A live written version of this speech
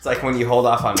It's like when you hold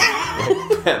off on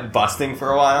busting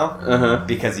for a while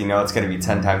because you know it's going to be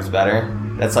 10 times better.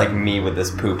 That's like me with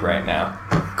this poop right now.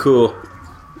 Cool.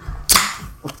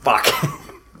 Fuck.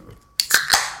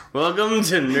 Welcome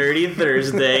to Nerdy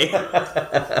Thursday.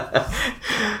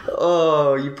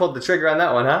 Oh, you pulled the trigger on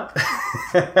that one, huh?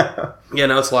 Yeah,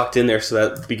 now it's locked in there, so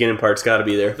that beginning part's got to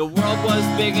be there. The world was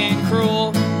big and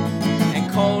cruel,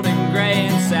 and cold and gray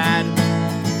and sad.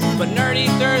 But Nerdy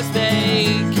Thursday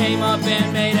came up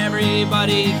and made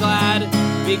everybody glad.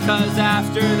 Because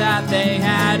after that they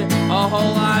had a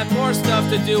whole lot more stuff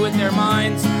to do with their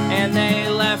minds. And they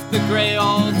left the gray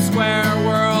old square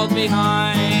world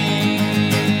behind.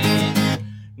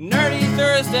 Nerdy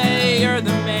Thursday, you're the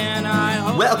man I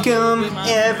hope. Welcome,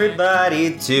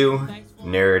 everybody, to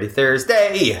Nerdy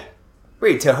Thursday. We're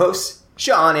your two hosts,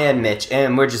 Sean and Mitch,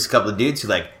 and we're just a couple of dudes who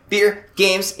like beer,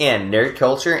 games, and nerd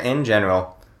culture in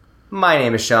general. My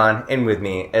name is Sean, and with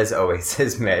me, as always,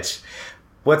 is Mitch.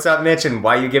 What's up, Mitch, and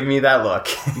why are you giving me that look?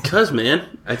 Because,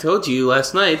 man, I told you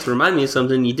last night to remind me of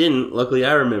something you didn't. Luckily,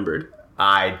 I remembered.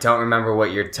 I don't remember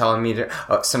what you're telling me to...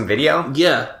 Oh, some video?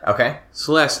 Yeah. Okay.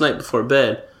 So last night before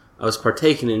bed, I was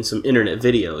partaking in some internet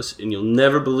videos, and you'll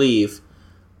never believe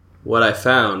what I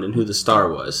found and who the star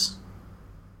was.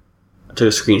 I took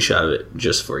a screenshot of it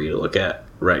just for you to look at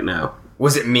right now.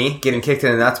 Was it me getting kicked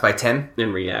in the nuts by Tim?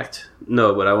 And react.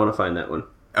 No, but I want to find that one.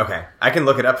 Okay. I can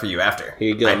look it up for you after. Here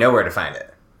you go. I know where to find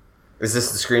it. Is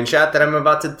this the screenshot that I'm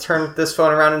about to turn this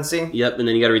phone around and see? Yep, and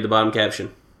then you gotta read the bottom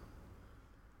caption.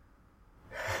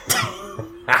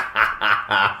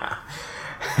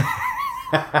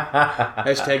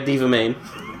 Hashtag Diva Main.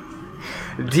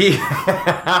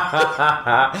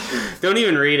 Don't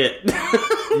even read it.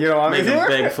 You don't want me Make to? them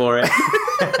beg for it.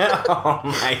 Oh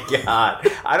my god.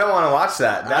 I don't want to watch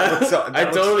that. I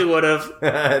totally would have.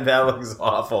 That looks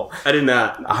awful. I did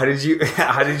not. How did you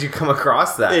come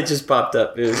across that? It just popped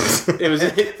up. It was in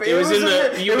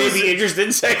the you may be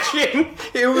interested section.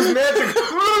 It was magic.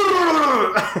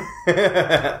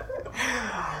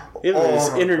 It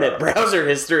was internet browser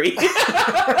history.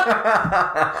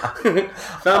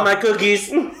 Found my cookies.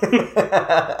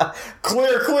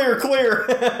 Clear.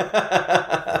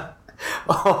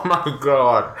 Oh my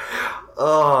god.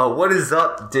 Oh, what is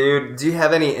up, dude? Do you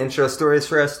have any intro stories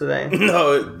for us today?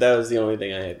 No, that was the only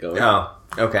thing I had going. Oh,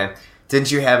 okay.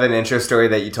 Didn't you have an intro story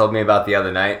that you told me about the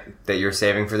other night that you were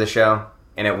saving for the show?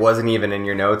 And it wasn't even in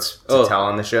your notes to tell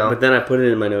on the show? But then I put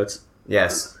it in my notes.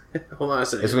 Yes. Hold on a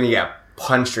second. It's when you got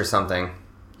punched or something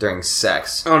during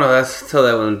sex. Oh no, tell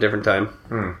that one a different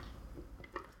time.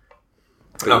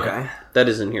 Okay. Yeah, that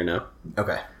is in here now.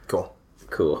 Okay, cool.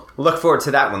 Look forward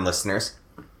to that one, listeners.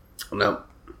 Nope.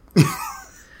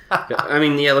 I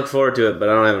mean, yeah, look forward to it, but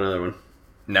I don't have another one.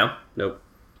 No? Nope.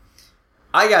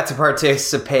 I got to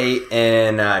participate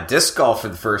in disc golf for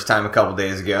the first time a couple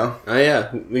days ago. Oh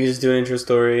yeah, we just do an intro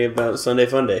story about Sunday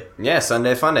Fun Day. Yeah,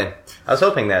 Sunday Fun Day. I was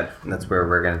hoping that's where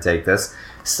we're going to take this.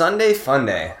 Sunday Fun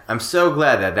Day. I'm so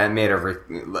glad that made a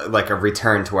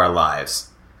return to our lives.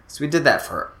 So we did that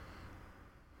for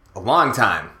a long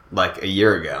time, like a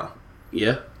year ago.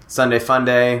 Yeah. Sunday Fun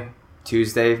Day,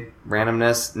 Tuesday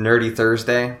Randomness, Nerdy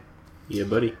Thursday. Yeah,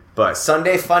 buddy. But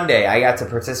Sunday Fun Day, I got to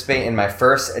participate in my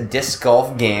first disc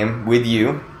golf game with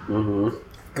you. Mm-hmm.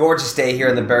 Gorgeous day here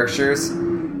in the Berkshires.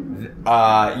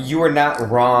 You were not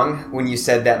wrong when you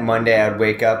said that Monday I would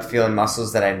wake up feeling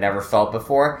muscles that I'd never felt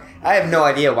before. I have no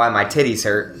idea why my titties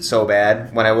hurt so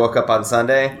bad when I woke up on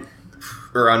Sunday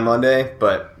or on Monday,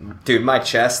 but dude, my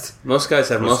chest Most guys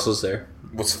have muscles there.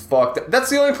 was fucked up. That's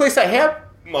the only place I have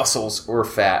muscles or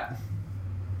fat.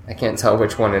 I can't tell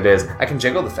which one it is. I can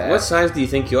jiggle the fat. What size do you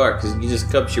think you are? Because you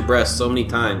just cupped your breast so many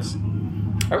times.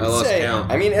 I would lost say, count.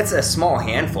 I mean, it's a small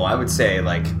handful. I would say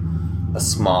like a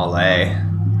small A.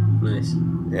 Nice.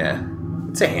 Yeah,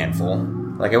 it's a handful.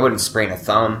 Like I wouldn't sprain a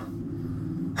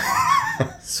thumb.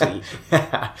 Sweet.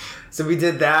 So we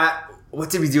did that. What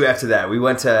did we do after that? We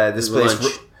went to this place,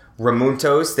 Lunch.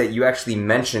 Ramuntos, that you actually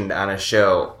mentioned on a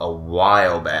show a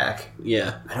while back.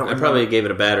 Yeah. I I, don't probably remember. gave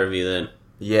it a bad review then.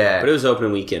 Yeah, But it was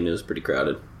open weekend. It was pretty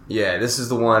crowded. yeah. This is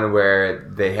the one where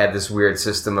they had this weird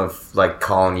system of like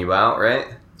calling you out, right?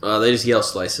 They just yell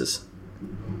slices.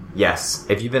 Yes.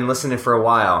 If you've been listening for a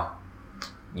while,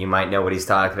 you might know what he's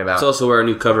talking about. It's also where our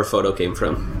new cover photo came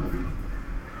from.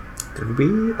 Did we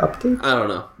update? I don't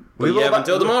know. We have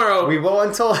until tomorrow. We will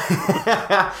until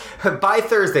by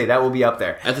Thursday. That will be up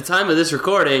there. At the time of this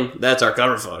recording, that's our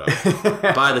cover photo.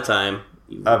 By the time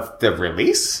Of the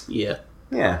release? yeah,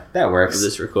 Yeah, that works. of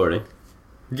this recording.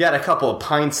 We got a couple of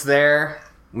pints there,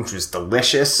 which was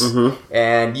delicious. Mm-hmm.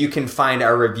 And you can find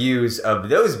our reviews of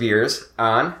those beers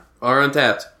on Or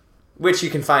Untapped. which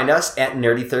you can find us at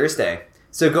Nerdy Thursday.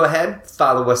 So go ahead,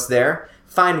 follow us there.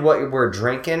 Find what we're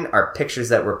drinking, our pictures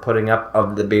that we're putting up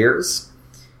of the beers.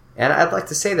 And I'd like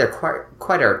to say they're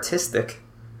quite artistic.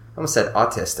 I almost said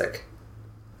autistic.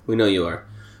 We know you are.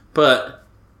 But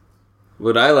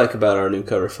what I like about our new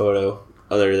cover photo,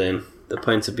 other than the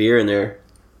pints of beer in there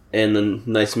and the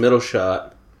nice middle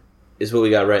shot, is what we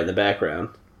got right in the background.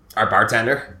 Our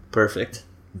bartender? Perfect.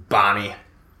 Bonnie.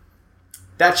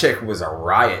 That chick was a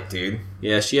riot, dude.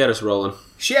 Yeah, she had us rolling.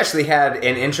 She actually had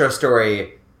an intro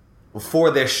story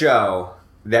for this show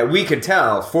that we could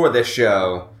tell for this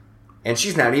show, and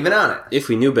she's not even on it. If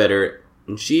we knew better.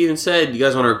 And she even said, you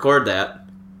guys want to record that?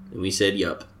 And we said,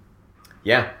 yup.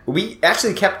 Yeah. We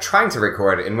actually kept trying to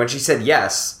record, and when she said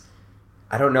yes,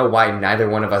 I don't know why neither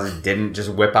one of us didn't just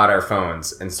whip out our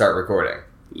phones and start recording.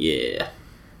 Yeah.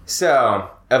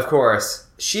 So, of course,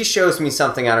 she shows me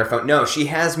something on her phone. No, she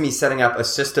has me setting up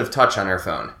Assistive Touch on her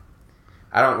phone.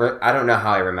 I don't know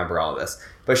how I remember all this.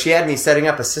 But she had me setting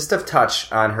up Assistive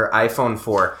Touch on her iPhone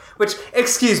 4. Which,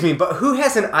 excuse me, but who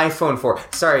has an iPhone 4?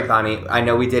 Sorry, Bonnie, I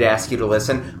know we did ask you to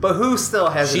listen, but who still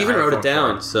has She an even iPhone wrote it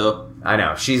down, 4? so... I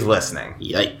know, she's listening.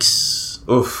 Yikes.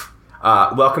 Oof.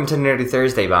 Welcome to Nerdy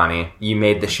Thursday, Bonnie. You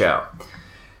made the show.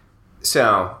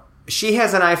 So, she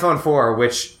has an iPhone 4,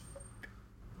 which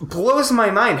blows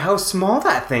my mind how small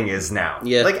that thing is now.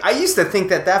 Yeah. Like, I used to think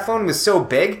that phone was so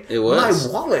big. It was.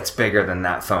 My wallet's bigger than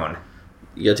that phone.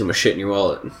 You got too much shit in your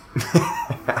wallet.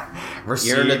 Receipts.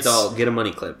 You're an adult. Get a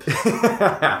money clip.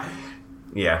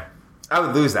 Yeah. I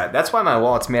would lose that. That's why my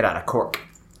wallet's made out of cork.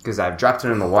 Because I've dropped it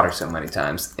in the water so many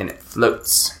times, and it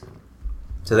floats.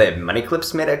 So they have money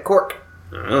clips made out of cork.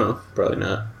 I don't know. Probably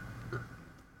not.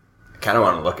 I kind of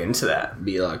want to look into that.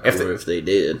 Be a lot If cooler they- if they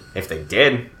did. If they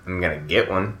did, I'm going to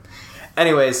get one.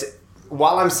 Anyways,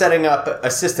 while I'm setting up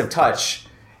Assistive Touch,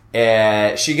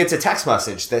 she gets a text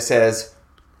message that says,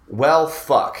 well,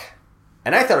 fuck.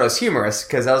 And I thought it was humorous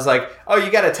because I was like, oh,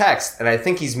 you got a text. And I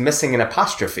think he's missing an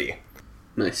apostrophe.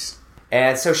 Nice.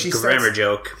 And so she Grammar starts...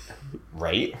 joke.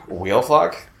 Right? Wheel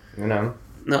fuck? You know.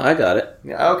 No, I got it.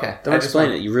 Yeah, okay. Don't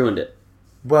explain it. You ruined it.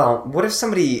 Well, what if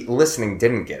somebody listening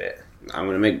didn't get it? I'm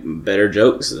going to make better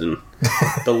jokes than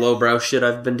the lowbrow shit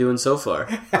I've been doing so far.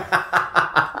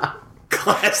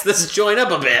 Class this joint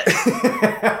up a bit.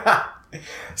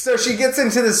 So she gets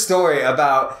into the story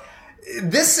about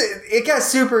this. It got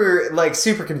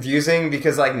super confusing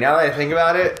because now that I think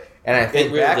about it, and I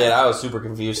think back, I was super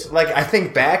confused. I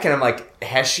think back and I'm like,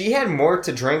 has she had more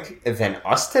to drink than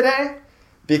us today?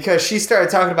 Because she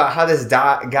started talking about how this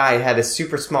guy had a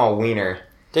super small wiener.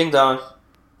 Ding dong.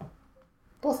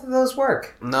 Both of those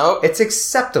work. No. It's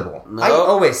acceptable. No. I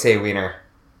always say wiener.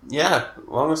 Yeah.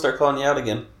 Well, I'm going to start calling you out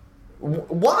again.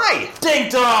 Why? Ding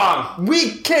dong!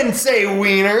 We can say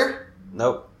wiener.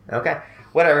 Nope. Okay.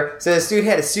 Whatever. So this dude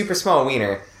had a super small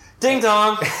wiener. Ding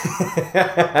dong!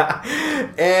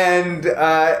 And,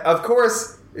 of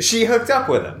course, she hooked up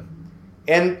with him.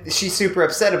 And she's super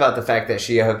upset about the fact that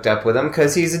she hooked up with him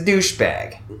because he's a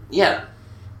douchebag. Yeah.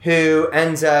 Who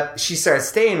ends up... She starts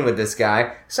staying with this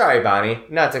guy. Sorry, Bonnie.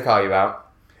 Not to call you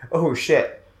out. Oh,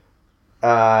 shit.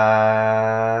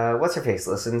 What's her face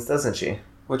listens, doesn't she?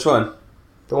 Which one?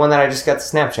 The one that I just got the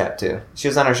Snapchat to. She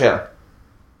was on our show.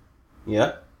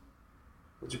 Yeah.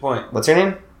 What's your point? What's her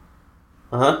name?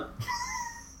 Uh-huh.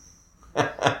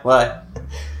 Why?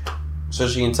 So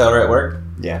she can tell her at work?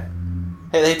 Yeah.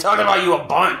 Hey, they talking about you a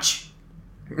bunch.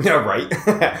 No, right?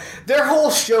 Their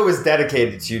whole show is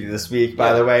dedicated to you this week,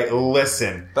 by the way.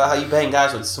 Listen. About how you bang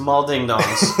guys with small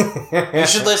ding-dongs. You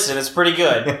should listen. It's pretty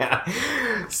good.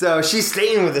 Yeah. So she's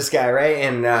staying with this guy, right?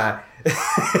 And,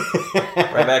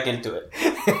 Right back into it.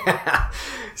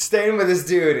 staying with this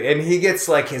dude, and he gets,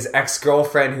 his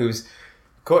ex-girlfriend who's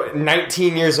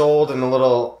 19 years old and a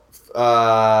little,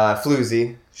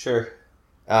 floozy. Sure.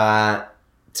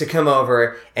 To come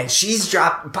over, and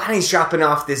Bonnie's dropping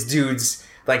off this dude's,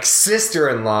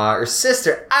 sister-in-law, or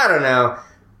sister, I don't know.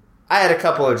 I had a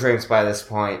couple of drinks by this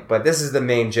point, but this is the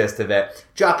main gist of it.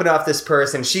 Dropping off this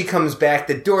person, she comes back,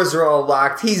 the doors are all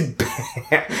locked, he's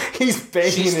banging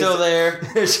She's still there.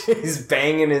 She's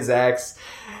banging his ex.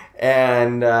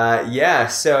 And,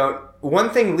 so one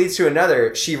thing leads to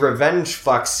another. She revenge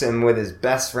fucks him with his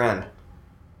best friend,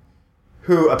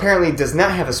 who apparently does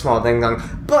not have a small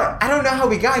ding-dong. But I don't know how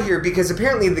we got here, because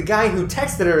apparently the guy who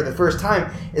texted her the first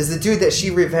time is the dude that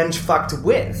she revenge fucked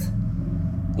with.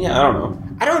 Yeah, I don't know.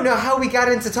 I don't know how we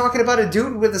got into talking about a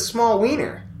dude with a small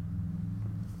wiener.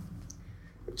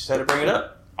 Just had to bring it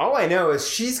up. All I know is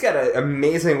she's got an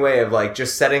amazing way of,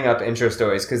 just setting up intro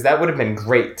stories, because that would have been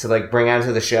great to, bring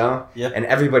onto the show. Yeah. And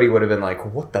everybody would have been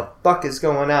like, what the fuck is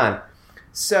going on?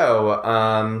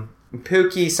 So,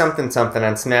 Pookie something something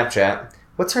on Snapchat.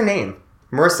 What's her name?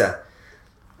 Marissa.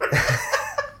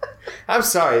 I'm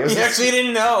sorry. It was You actually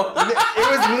didn't know. it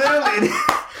was literally...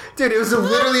 Dude, it was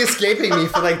literally escaping me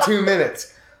for like 2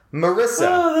 minutes. Marissa.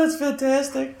 Oh, that's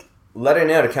fantastic. Let her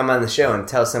know to come on the show and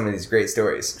tell some of these great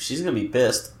stories. She's gonna be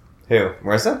pissed. Who?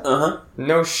 Marissa? Uh-huh.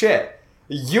 No shit.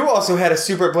 You also had a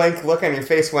super blank look on your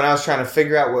face when I was trying to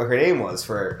figure out what her name was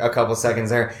for a couple seconds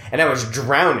there, and I was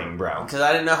drowning, bro. Because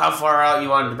I didn't know how far out you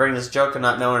wanted to bring this joke of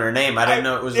not knowing her name. I didn't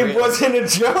know it was It real. wasn't a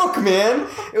joke, man.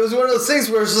 It was one of those things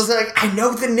where it's just like, I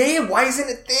know the name. Why isn't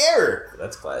it there?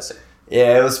 That's classic.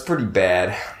 Yeah, it was pretty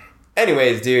bad.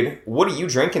 Anyways, dude, what are you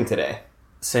drinking today?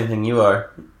 Same thing you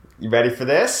are. You ready for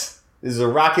this? This is a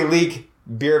Rocket League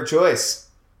beer of choice.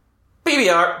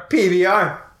 PBR.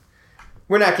 PBR.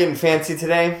 We're not getting fancy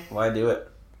today. Why do it?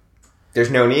 There's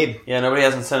no need. Yeah, nobody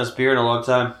hasn't sent us beer in a long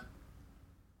time.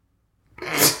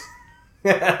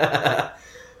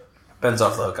 Ben's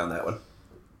off the hook on that one.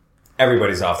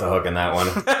 Everybody's off the hook on that one.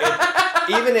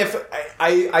 Even if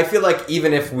I feel like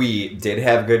even if we did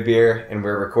have good beer and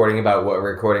we're recording about what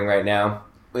we're recording right now,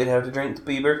 We'd have to drink the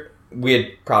Bieber.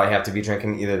 we'd probably have to be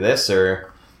drinking either this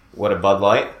or what, a Bud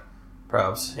Light.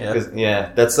 Probs, yeah. 'Cause,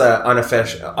 yeah, that's an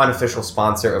unofficial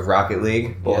sponsor of Rocket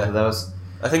League. Both Yeah. of those.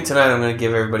 I think tonight I'm going to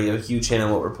give everybody a huge hint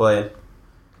on what we're playing.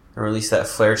 And release that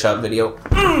Flare Chop video.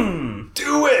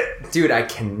 Do it, dude! I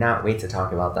cannot wait to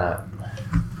talk about that.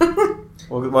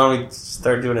 Well, why don't we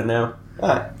start doing it now? All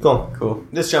right, cool. Cool.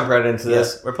 Let's jump right into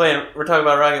this. We're talking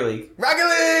about Rocket League. Rocket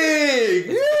League.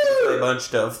 Play a Woo!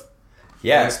 bunch of.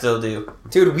 Yeah, And still do.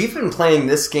 dude, we've been playing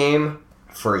this game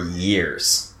for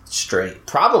years. Straight.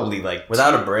 Probably like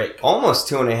Without a break. almost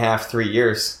 2.5, 3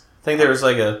 years I think there was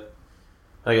like a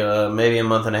maybe a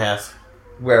month and a half.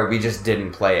 where we just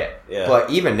didn't play it. Yeah. But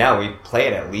even now, we play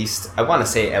it at least, I want to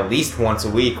say at least once a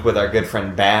week with our good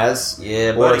friend Baz.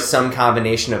 Yeah, Or buddy. some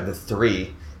combination of the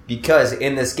three. Because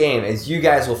in this game, as you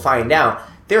guys will find out,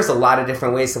 there's a lot of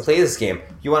different ways to play this game.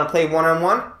 You want to play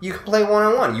one-on-one? You can play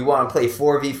one-on-one. You want to play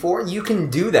 4v4? You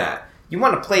can do that. You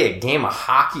want to play a game of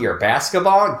hockey or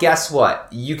basketball? Guess what?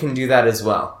 You can do that as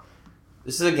well.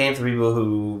 This is a game for people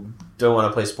who don't want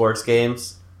to play sports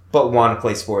games. But want to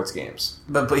play sports games.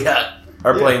 But yeah.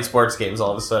 Are Yeah. playing sports games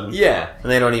all of a sudden. Yeah.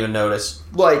 And they don't even notice.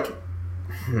 Like,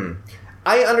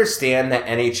 I understand that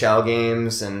NHL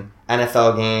games and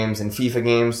NFL games and FIFA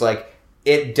games, like,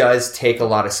 it does take a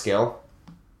lot of skill.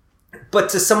 But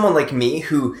to someone like me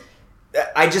who,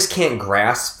 I just can't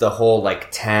grasp the whole,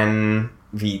 like,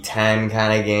 10v10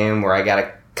 kind of game where I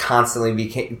gotta constantly be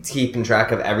keeping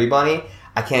track of everybody,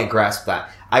 I can't grasp that.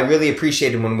 I really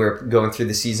appreciated when we were going through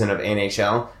the season of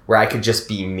NHL where I could just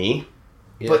be me.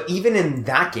 Yeah. But even in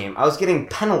that game, I was getting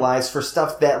penalized for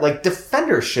stuff that, like,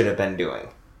 defenders should have been doing.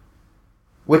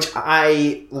 Which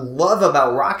I love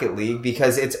about Rocket League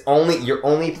because you're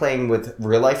only playing with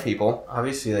real life people.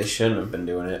 Obviously, they shouldn't have been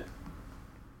doing it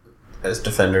as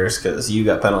defenders because you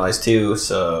got penalized too.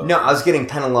 So No, I was getting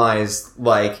penalized,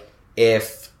 like,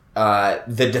 if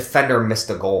the defender missed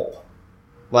a goal.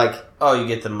 Like, oh, you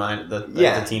get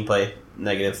the team play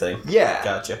negative thing. yeah.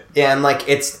 Gotcha. And, like,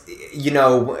 it's, you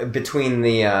know, between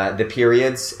the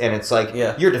periods, and it's like,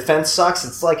 Yeah. your defense sucks.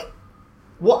 It's like,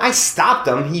 well, I stopped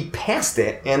him. He passed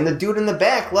it, and the dude in the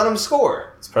back let him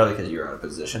score. It's probably because you're out of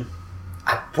position.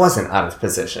 I wasn't out of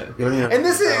position. You don't even And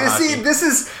this have to is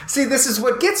play this is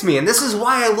what gets me, and this is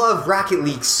why I love Rocket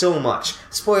League so much.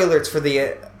 Spoilers for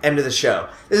the end of the show.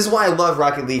 This is why I love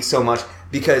Rocket League so much,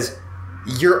 because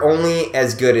you're only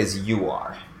as good as you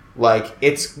are. Like,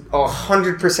 it's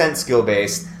 100% skill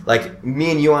based. Like,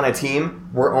 me and you on a team,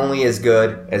 we're only as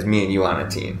good as me and you on a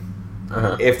team.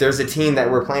 Uh-huh. If there's a team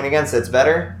that we're playing against that's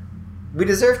better, we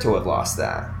deserve to have lost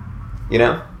that. You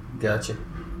know? Gotcha.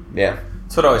 Yeah.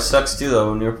 That's what always sucks too,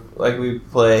 though. When we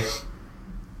play,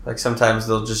 like sometimes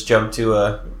they'll just jump to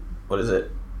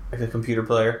like a computer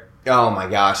player. Oh my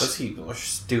gosh. Those people are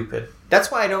stupid.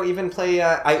 That's why I don't even play.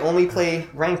 I only play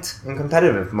ranked and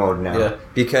competitive mode now. Yeah.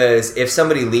 Because if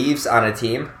somebody leaves on a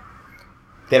team,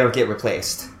 they don't get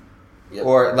replaced. Yep.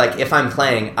 Or, like, if I'm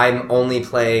playing, I'm only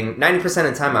playing 90%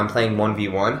 of the time. I'm playing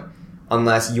 1v1,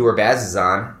 unless you or Baz is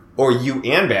on, or you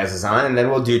and Baz is on, and then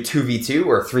we'll do 2v2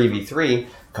 or 3v3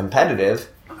 competitive,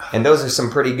 and those are some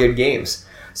pretty good games.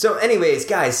 So, anyways,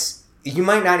 guys, you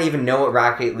might not even know what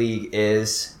Rocket League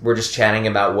is. We're just chatting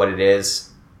about what it is.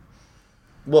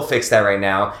 We'll fix that right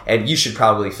now, and you should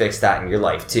probably fix that in your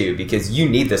life too, because you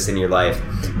need this in your life.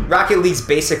 Rocket League's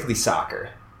basically soccer,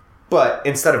 but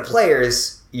instead of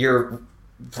players, you're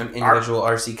An individual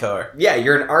RC car. yeah,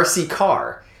 you're an RC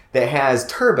car that has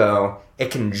turbo. It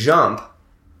can jump,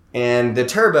 and the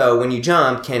turbo, when you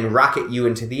jump, can rocket you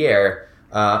into the air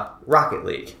Rocket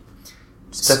League.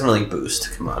 It's definitely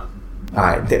Boost. Come on.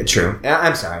 Alright, true.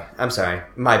 I'm sorry.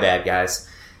 My bad, guys.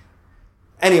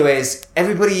 Anyways,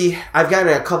 everybody, I've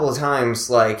gotten a couple of times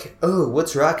like, oh,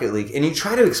 what's Rocket League? And you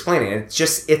try to explain it.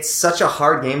 It's such a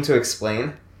hard game to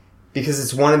explain because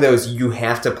it's one of those you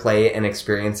have to play it and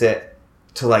experience it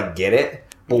to like get it.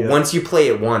 But once you play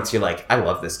it once, you're like, I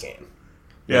love this game.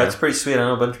 Yeah, it's pretty sweet. I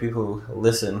know a bunch of people who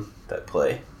listen that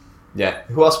play. Yeah.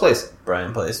 Who else plays?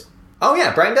 Brian plays. Oh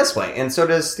yeah, Brian does play. And so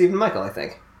does Stephen Michael, I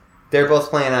think. They're both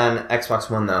playing on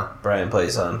Xbox One though. Brian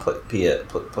plays on PC?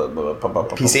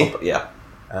 Yeah.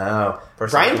 Oh.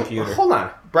 Personal Brian, computer. hold on.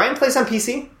 Brian plays on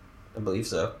PC? I believe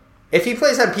so. If he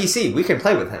plays on PC, we can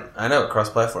play with him. I know, cross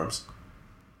platforms.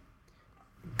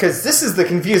 Because this is the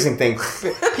confusing thing.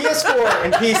 PS4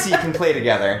 and PC can play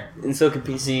together. And so can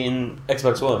PC and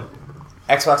Xbox One.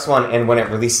 Xbox One, and when it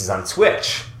releases on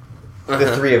Switch,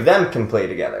 the three of them can play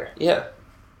together. Yeah.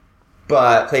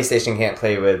 But PlayStation can't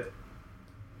play with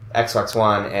Xbox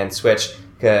One and Switch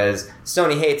because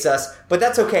Sony hates us. But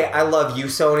that's okay. I love you,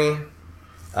 Sony.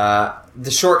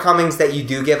 The shortcomings that you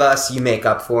do give us, you make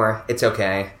up for. It's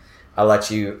okay. I'll let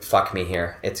you fuck me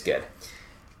here. It's good.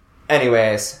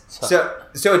 Anyways, so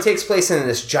it takes place in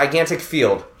this gigantic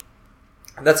field.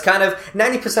 That's kind of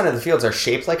 90% of the fields are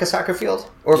shaped like a soccer field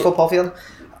or a football field.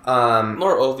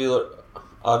 More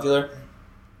ovular.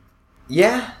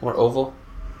 Yeah, More oval.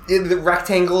 the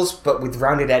rectangles, but with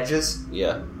rounded edges.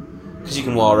 Yeah. Because you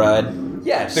can wall ride.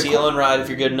 Yeah, Seal and ride if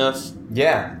you're good enough.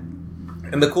 Yeah.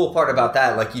 And the cool part about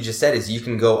that, like you just said, is you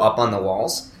can go up on the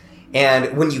walls.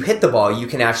 And when you hit the ball, you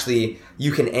can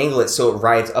angle it so it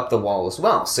rides up the wall as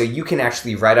well. So you can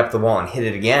actually ride up the wall and hit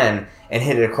it again and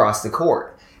hit it across the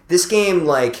court. This game,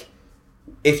 like,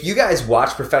 if you guys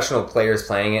watch professional players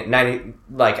playing it, I'm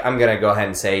going to go ahead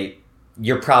and say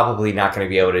you're probably not going to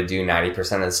be able to do 90%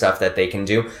 of the stuff that they can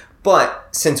do. But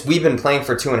since we've been playing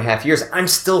for 2.5 years, I'm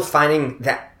still finding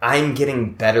that I'm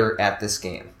getting better at this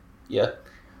game. Yeah.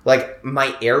 Like,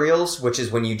 my aerials, which is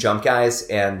when you jump guys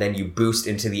and then you boost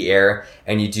into the air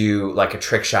and you do, like, a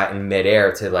trick shot in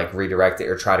midair to, like, redirect it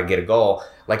or try to get a goal.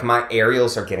 Like, my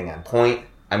aerials are getting on point.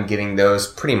 I'm getting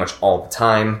those pretty much all the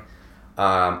time.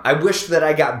 I wish that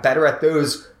I got better at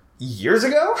those years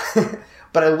ago.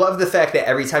 But I love the fact that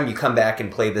every time you come back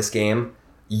and play this game,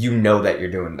 you know that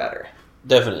you're doing better.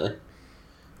 Definitely.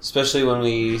 Especially when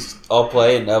we all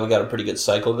play and now we got a pretty good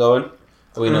cycle going.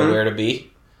 We know where to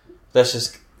be. That's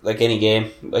just like any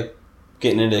game, like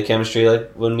getting into the chemistry.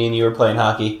 Like when me and you were playing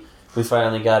hockey, we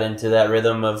finally got into that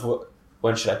rhythm of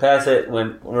when should I pass it?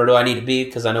 Where do I need to be?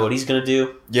 Because I know what he's going to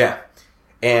do. Yeah.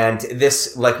 And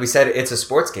this, like we said, it's a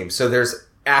sports game. So there's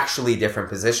actually different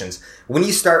positions. When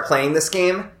you start playing this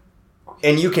game,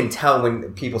 and you can tell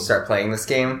when people start playing this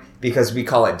game because we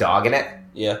call it dogging it.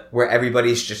 Yeah. Where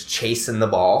everybody's just chasing the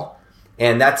ball.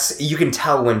 And you can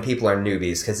tell when people are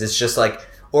newbies because it's just like,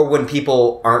 or when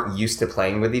people aren't used to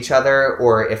playing with each other,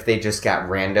 or if they just got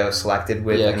rando selected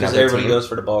with another team. Yeah, because everybody goes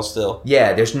for the ball still.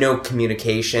 Yeah, there's no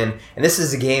communication. And this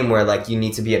is a game where like you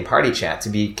need to be in party chat to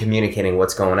be communicating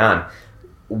what's going on.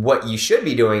 What you should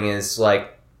be doing is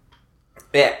like,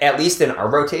 at least in our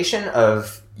rotation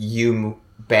of you,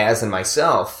 Baz, and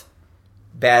myself.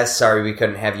 Baz, sorry we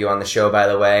couldn't have you on the show, by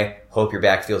the way. Hope your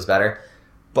back feels better.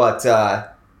 But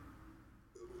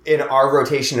in our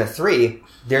rotation of 3,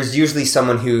 there's usually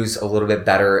someone who's a little bit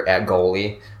better at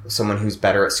goalie, someone who's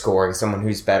better at scoring, someone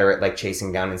who's better at like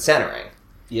chasing down and centering.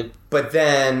 Yep. But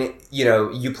then,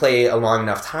 you play a long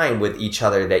enough time with each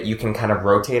other that you can kind of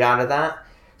rotate out of that.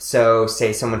 So,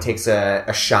 say someone takes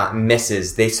a shot and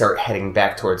misses, they start heading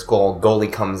back towards goal,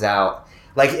 goalie comes out.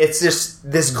 Like, it's just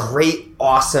this great,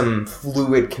 awesome,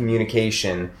 fluid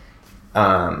communication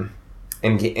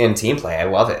in team play. I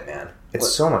love it, man. It's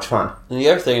so much fun. And the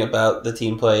other thing about the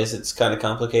team play is it's kind of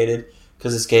complicated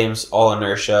because this game's all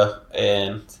inertia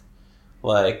and,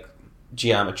 like,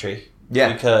 geometry.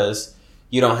 Yeah. Because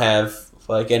you don't have,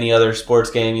 like any other sports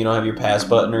game, you don't have your pass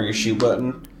button or your shoot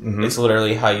button. Mm-hmm. It's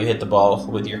literally how you hit the ball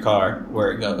with your car,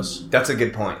 where it goes. That's a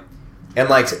good point. And,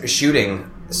 like, shooting,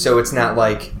 so it's not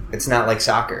like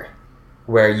soccer,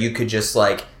 where you could just,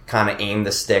 like, kind of aim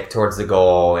the stick towards the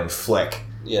goal and flick.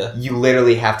 Yeah. You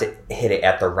literally have to hit it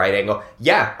at the right angle.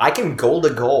 Yeah, I can goal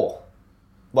to goal.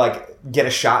 Like, get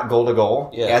a shot goal to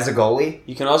goal as a goalie.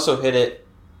 You can also hit it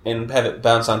and have it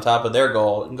bounce on top of their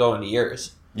goal and go into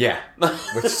yours. Yeah.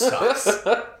 Which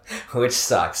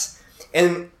sucks.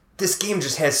 And this game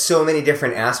just has so many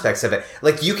different aspects of it.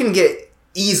 Like, you can get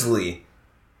easily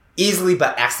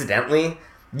but accidentally,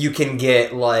 you can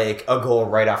get, like, a goal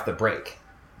right off the break.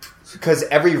 Because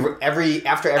after every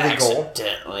goal...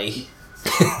 Accidentally.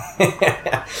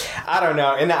 I don't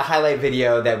know. In that highlight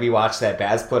video that we watched that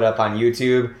Baz put up on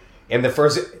YouTube, and the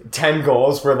first 10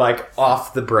 goals were like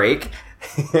off the break.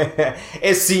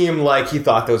 It seemed like he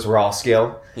thought those were all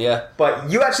skill. Yeah. But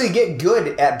you actually get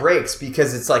good at breaks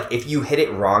because it's like if you hit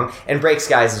it wrong, and breaks,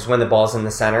 guys, is when the ball's in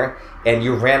the center and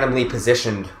you're randomly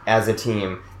positioned as a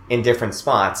team in different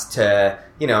spots to,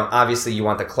 obviously you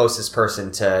want the closest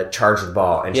person to charge the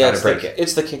ball and try to break it.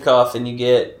 It's the kickoff, and you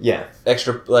get Yeah.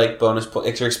 extra bonus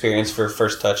extra experience for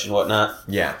first touch and whatnot.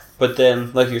 Yeah. But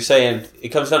then, like you're saying, it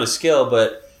comes down to skill.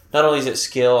 But not only is it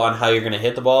skill on how you're going to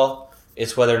hit the ball,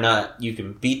 it's whether or not you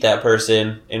can beat that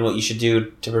person and what you should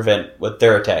do to prevent what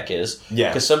their attack is. Yeah.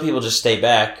 Because some people just stay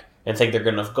back and think they're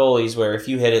good enough goalies, where if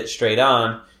you hit it straight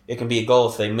on, it can be a goal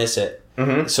if they miss it.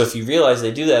 Mm-hmm. So if you realize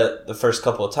they do that the first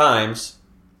couple of times,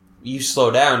 you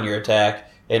slow down your attack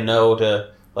and know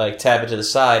to tap it to the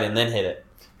side and then hit it.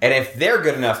 And if they're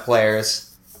good enough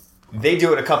players, they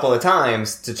do it a couple of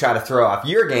times to try to throw off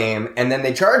your game, and then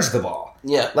they charge the ball.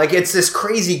 Yeah. It's this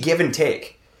crazy give and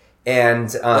take. And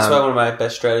That's why one of my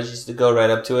best strategies is to go right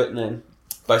up to it and then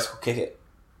bicycle kick it.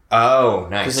 Oh,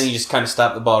 nice. Because then you just kind of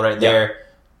stop the ball right there,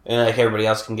 and everybody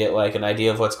else can get an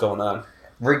idea of what's going on.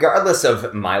 Regardless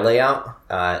of my layout,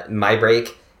 my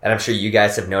break, and I'm sure you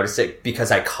guys have noticed it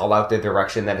because I call out the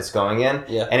direction that it's going in.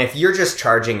 Yeah. And if you're just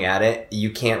charging at it, you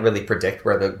can't really predict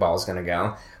where the ball's going to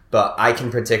go. But I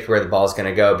can predict where the ball's going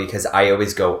to go because I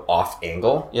always go off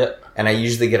angle. Yep. And I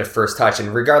usually get a first touch.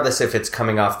 And regardless if it's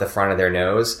coming off the front of their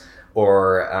nose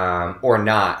or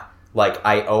not,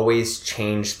 I always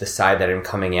change the side that I'm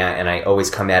coming at, and I always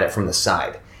come at it from the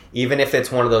side. Even if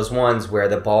it's one of those ones where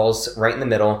the ball's right in the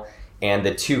middle and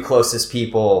the two closest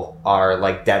people are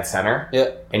dead center.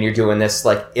 Yep. And you're doing this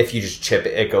if you just chip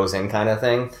it, it goes in kind of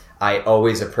thing. I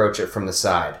always approach it from the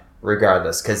side,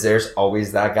 regardless, because there's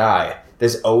always that guy.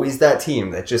 There's always that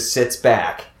team that just sits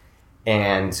back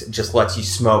and just lets you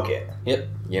smoke it. Yep.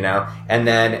 And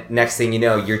then next thing you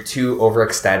know, you're too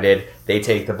overextended. They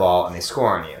take the ball and they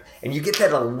score on you. And you get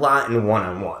that a lot in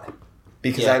one-on-one.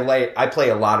 Because I play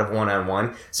a lot of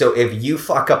one-on-one. So if you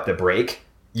fuck up the break,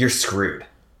 you're screwed.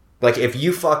 If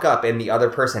you fuck up and the other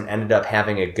person ended up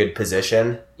having a good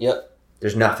position, Yep.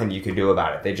 there's nothing you could do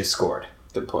about it. They just scored.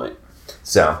 Good point.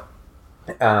 So,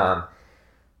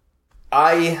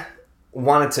 I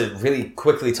wanted to really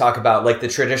quickly talk about the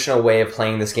traditional way of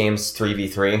playing this game's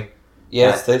 3v3.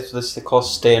 Yeah, that's they call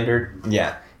standard.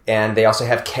 Yeah. And they also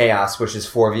have Chaos, which is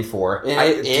 4v4.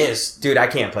 It is. Dude, I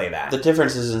can't play that. The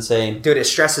difference is insane. Dude, it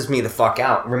stresses me the fuck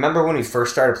out. Remember when we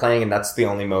first started playing and that's the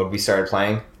only mode we started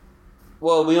playing?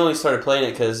 Well, we only started playing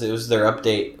it because it was their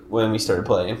update when we started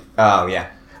playing. Oh, yeah.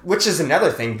 Which is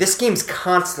another thing. This game's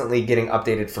constantly getting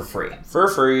updated for free. For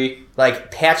free.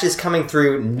 Patches coming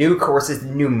through, new courses,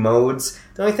 new modes.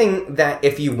 The only thing that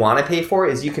if you want to pay for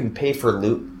is you can pay for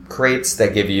loot crates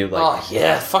that give you, oh,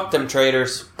 yeah. Fuck them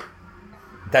traders.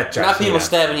 That Not people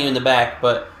stabbing you in the back,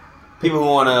 but people who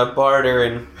want to barter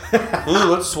and...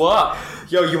 Ooh, let's swap.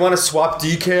 Yo, you want to swap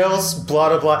decals?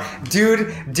 Blah, blah, blah.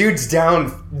 Dude's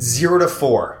down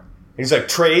 0-4. He's like,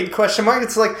 trade? Question mark.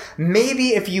 It's maybe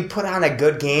if you put on a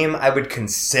good game, I would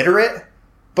consider it.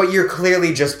 But you're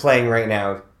clearly just playing right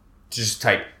now. Just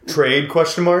type trade?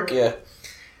 Question mark. Yeah.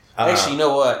 Actually, you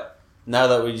know what? Now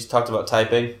that we just talked about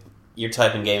typing, your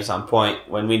typing game's on point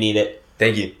when we need it.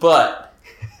 Thank you. But...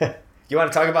 You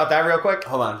want to talk about that real quick?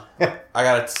 Hold on. I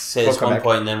gotta say this one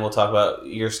point, and then we'll talk about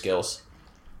your skills.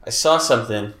 I saw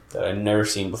something that I'd never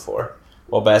seen before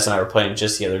while Baz and I were playing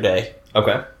just the other day.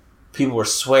 Okay. People were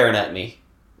swearing at me,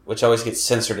 which always gets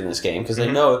censored in this game, because they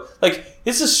know,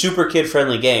 it's a super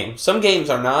kid-friendly game. Some games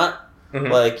are not.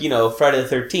 Mm-hmm. Friday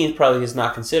the 13th probably is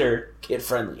not considered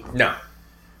kid-friendly. No.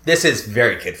 This is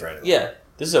very kid-friendly. Yeah.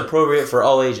 This is appropriate for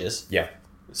all ages. Yeah.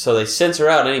 So they censor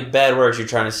out any bad words you're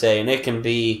trying to say, and it can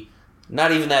be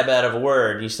not even that bad of a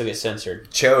word, and you still get censored.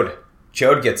 Chode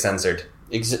gets censored.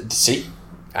 See?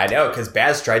 I know, because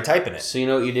Baz tried typing it. So you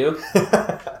know what you do?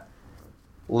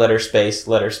 Letter space,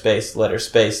 letter space, letter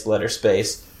space, letter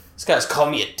space. This guy's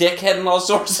calling me a dickhead and all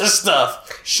sorts of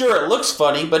stuff. Sure, it looks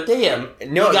funny, but damn,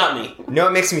 you got me. You know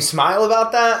what makes me smile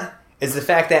about that? Is the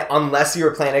fact that unless you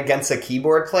were playing against a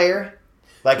keyboard player,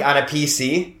 on a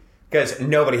PC, because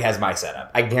nobody has my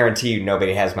setup. I guarantee you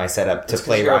nobody has my setup to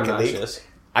play Rocket League.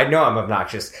 I know I'm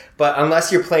obnoxious, but unless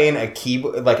you're playing a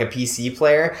keyboard, a PC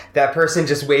player, that person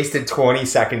just wasted 20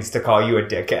 seconds to call you a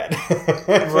dickhead.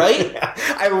 Right?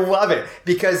 I love it,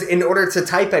 because in order to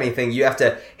type anything, you have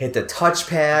to hit the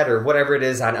touchpad or whatever it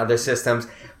is on other systems,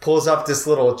 pulls up this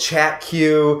little chat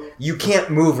queue. You can't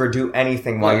move or do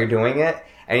anything while you're doing it,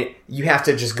 and you have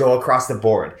to just go across the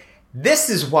board. This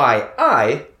is why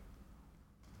I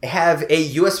have a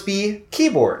USB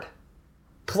keyboard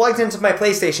plugged into my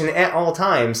PlayStation at all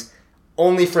times,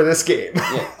 only for this game.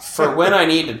 Yeah, for when I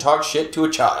need to talk shit to a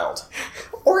child.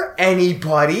 Or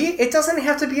anybody. It doesn't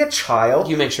have to be a child.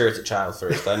 You make sure it's a child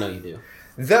first. I know you do.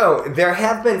 Though, there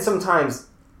have been some times...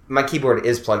 My keyboard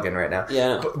is plugged in right now.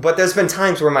 Yeah, I know. But there's been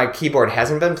times where my keyboard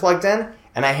hasn't been plugged in,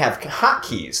 and I have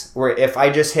hotkeys, where if I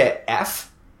just hit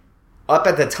F, up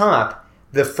at the top,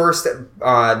 the first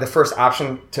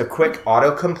option to quick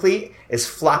autocomplete is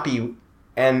floppy,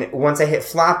 and once I hit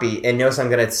floppy, it knows I'm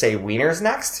going to say wieners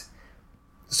next.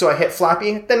 So I hit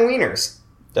floppy, then wieners.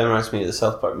 That reminds me of the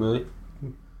South Park movie.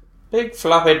 Big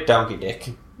floppy donkey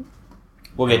dick.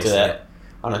 We'll get to that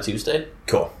on a Tuesday.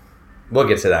 Cool. We'll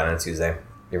get to that on a Tuesday.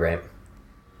 You're right.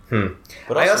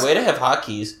 But also, way to have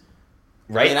hotkeys.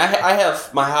 Right? I mean, I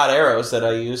have my hot arrows that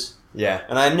I use. Yeah.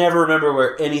 And I never remember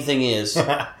where anything is.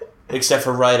 Except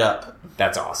for right up.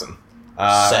 That's awesome.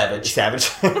 Savage. Savage?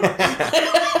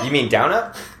 You mean down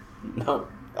up? No.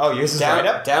 Oh, yours is right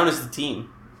up? Down is the team.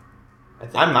 I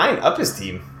think. On mine, up is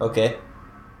team. Okay.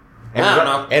 And I don't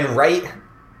know. And right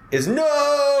is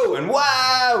no and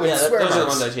wow and Yeah, swear those are the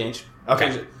marks. ones I change.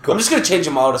 Okay, cool. I'm just going to change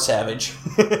them all to Savage.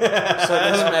 So it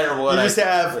doesn't matter what You just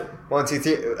have 1, 2,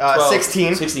 3,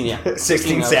 16. 16, yeah.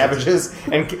 16 savages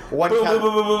and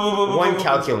one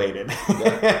calculated.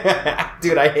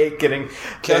 Dude, I hate getting...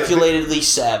 Calculatedly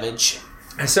savage.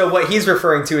 So what he's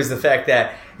referring to is the fact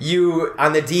that you,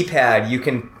 on the D-pad, you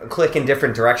can click in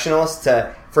different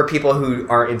directionals for people who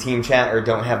aren't in team chat or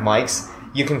don't have mics.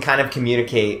 You can kind of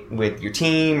communicate with your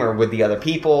team or with the other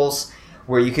people's,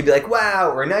 where you could be like,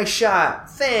 wow, or nice shot,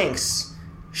 thanks,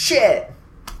 shit,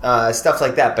 stuff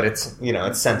like that. But it's,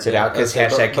 it's censored out because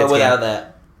hashtag kids But without game.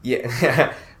 that.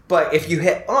 Yeah. But if you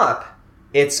hit up,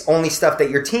 it's only stuff that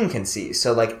your team can see.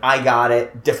 So like, I got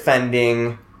it,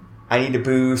 defending, I need to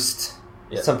boost,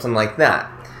 something like that.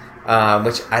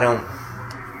 Which I don't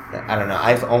know.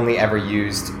 I've only ever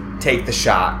used take the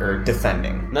shot or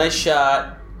defending. Nice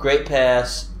shot, great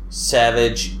pass,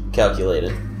 savage,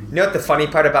 calculated. You know what the funny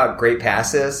part about great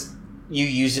pass is? You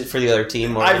use it for the other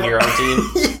team more than your own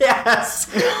team?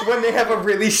 Yes! When they have a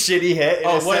really shitty hit.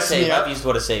 Oh, what a save. I've used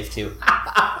what a save too.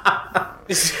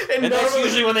 and that's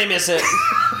usually when they miss it.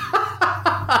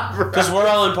 Because we're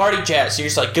all in party chat, so you're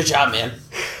just like, good job, man.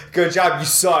 Good job, you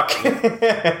suck.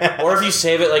 Or if you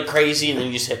save it like crazy and then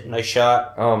you just hit a nice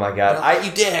shot. Oh my god.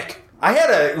 You dick. I had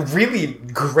a really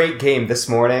great game this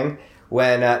morning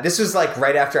when, this was like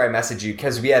right after I messaged you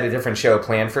because we had a different show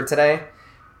planned for today.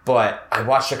 But I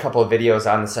watched a couple of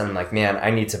videos on this and I'm like, man,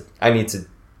 I need to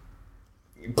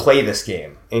play this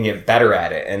game and get better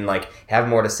at it and like have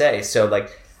more to say. So like,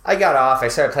 I got off, I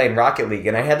started playing Rocket League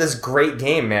and I had this great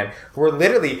game, man, where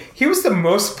literally, he was the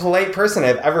most polite person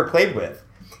I've ever played with.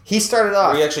 He started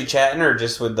off... Were you actually chatting or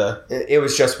just with the... It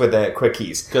was just with the quick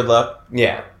keys. Good luck.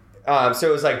 Yeah. So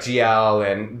it was like GL,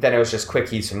 and then it was just quick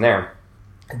keys from there.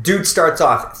 Dude starts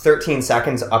off 13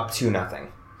 seconds up to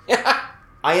nothing.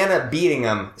 I end up beating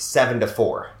him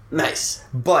 7-4. Nice.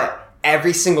 But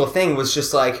every single thing was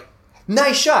just like,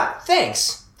 nice shot,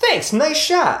 thanks, nice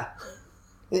shot.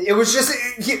 It was just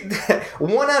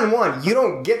one-on-one. You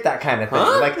don't get that kind of thing.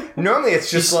 Huh? Like, normally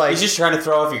it's just like... He's just trying to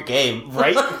throw off your game.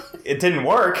 Right? It didn't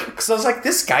work. Because I was like,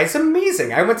 this guy's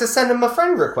amazing. I went to send him a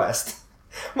friend request.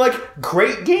 I'm like,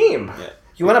 great game. Yeah.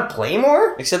 You want to play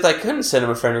more? Except I couldn't send him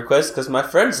a friend request because my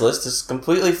friends list is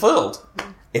completely filled.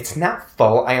 It's not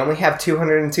full. I only have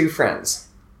 202 friends.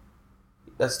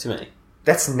 That's too many.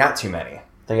 That's not too many. I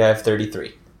think I have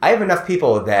 33. I have enough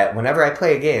people that whenever I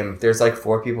play a game, there's like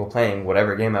 4 people playing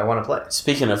whatever game I want to play.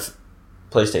 Speaking of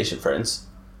PlayStation friends,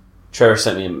 Trevor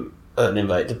sent me an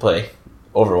invite to play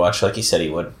Overwatch like he said he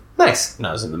would. Nice. And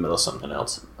I was in the middle of something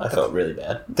else. I felt really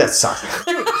bad. That sucks.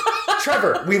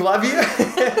 Trevor, we love you.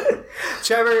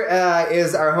 Trevor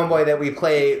is our homeboy that we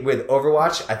play with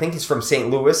Overwatch. I think he's from St.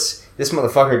 Louis. This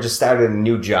motherfucker just started a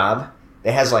new job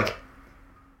that has like...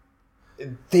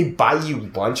 They buy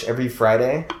you lunch every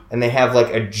Friday, and they have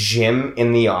like a gym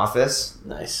in the office.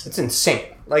 Nice. It's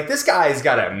insane. Like, this guy's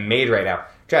got it made right now.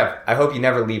 Trev, I hope you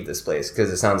never leave this place, because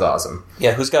it sounds awesome.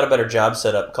 Yeah, who's got a better job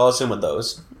set up? Call us in with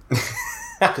those.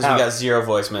 Because we got 0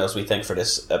 voicemails, we think, for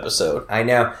this episode. I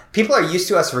know. People are used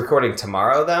to us recording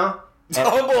tomorrow, though.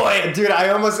 Oh, boy! Dude,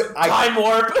 Time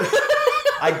warp!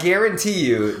 I guarantee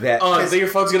you that... Oh, so your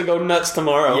phone's gonna go nuts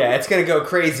tomorrow. Yeah, it's gonna go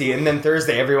crazy, and then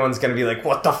Thursday everyone's gonna be like,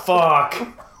 what the fuck?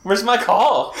 Where's my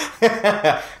call?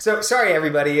 So, sorry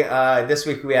everybody, this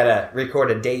week we had to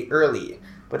record a day early,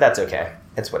 but that's okay.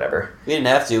 It's whatever. We didn't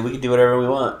have to, we could do whatever we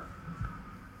want.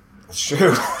 It's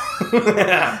true.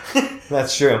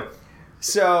 That's true.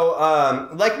 So,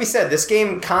 like we said, this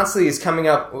game constantly is coming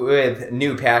up with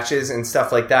new patches and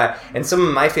stuff like that. And some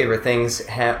of my favorite things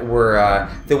were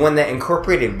the one that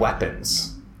incorporated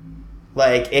weapons.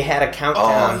 Like, it had a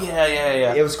countdown. Oh,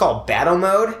 yeah. It was called Battle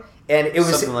Mode. And it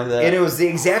was something like that. And it was the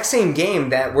exact same game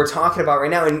that we're talking about right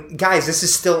now. And guys, this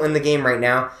is still in the game right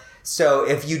now. So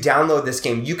if you download this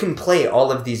game, you can play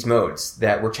all of these modes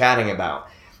that we're chatting about.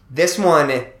 This one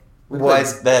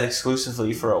was played that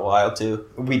exclusively for a while too.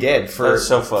 We did That was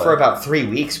so fun. For about 3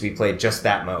 weeks. We played just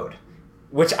that mode,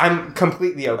 which I'm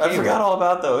completely okay with. I forgot all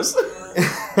about those.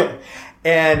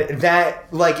 And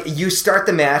that, like, you start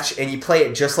the match and you play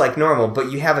it just like normal,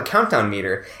 but you have a countdown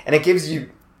meter, and it gives you.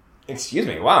 Excuse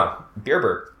me. Wow, beer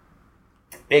burp.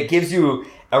 It gives you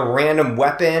a random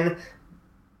weapon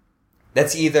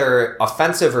that's either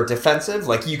offensive or defensive.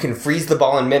 Like, you can freeze the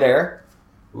ball in midair.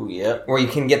 Ooh, yeah. Or you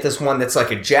can get this one that's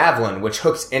like a javelin, which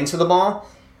hooks into the ball,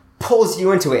 pulls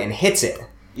you into it, and hits it.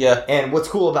 Yeah. And what's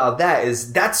cool about that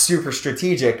is that's super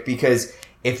strategic, because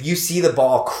if you see the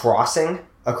ball crossing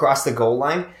across the goal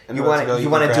line, you want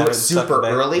to do it super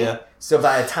early. Yeah. So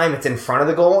by the time it's in front of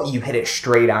the goal, you hit it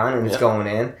straight on and it's going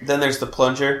in. Then there's the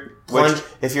plunger, which,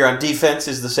 if you're on defense,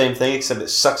 is the same thing, except it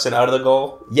sucks it out of the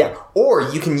goal. Yeah. Or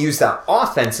you can use that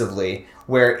offensively,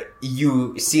 where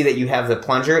you see that you have the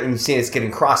plunger and you see it's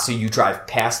getting crossed, so you drive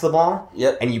past the ball.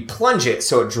 Yep. And you plunge it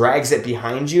so it drags it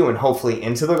behind you and hopefully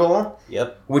into the goal.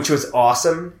 Yep. Which was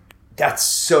awesome. That's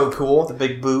so cool. The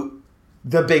big boot.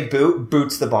 The big boot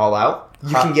boots the ball out.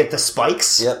 You can get the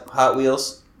spikes. Yep. Hot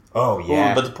Wheels. Oh,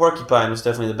 yeah. Ooh, but the porcupine was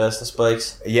definitely the best of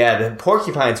spikes. Yeah, the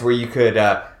porcupines where you could,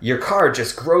 your car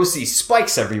just grows these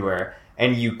spikes everywhere,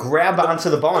 and you grab onto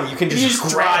the ball and you can just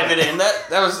drive it in. That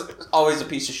was always a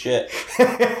piece of shit.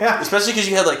 Especially because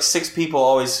you had like 6 people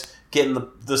always getting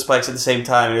the spikes at the same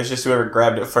time. It was just whoever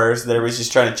grabbed it first. Then everybody's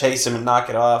just trying to chase him and knock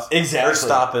it off. Exactly. Or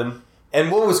stop him.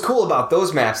 And what was cool about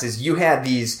those maps is you had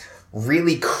these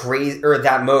really crazy, or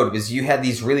that mode was you had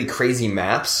these really crazy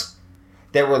maps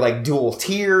that were like dual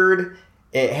tiered.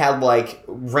 It had like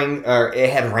it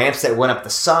had ramps that went up the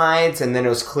sides, and then it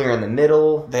was clear in the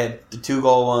middle. They had the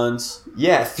 2-goal ones.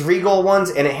 Yeah, 3-goal ones,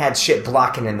 and it had shit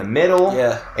blocking in the middle.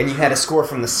 Yeah. And you had to score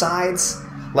from the sides.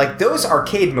 Like, those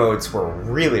arcade modes were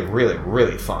really, really,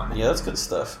 really fun. Yeah, that's good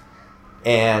stuff.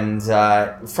 And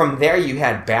from there, you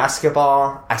had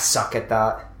basketball. I suck at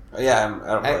that. Yeah, I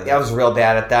don't play that. I was real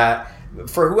bad at that.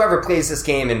 For whoever plays this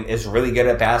game and is really good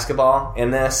at basketball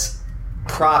in this,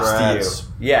 props Congrats. to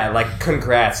you. Yeah, like,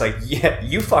 congrats. Like, yeah,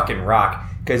 you fucking rock.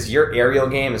 Because your aerial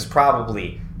game is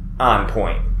probably on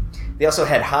point. They also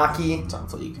had hockey. It's on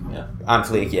fleek, yeah. On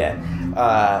fleek, yeah.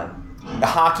 The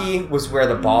hockey was where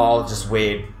the ball just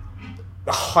weighed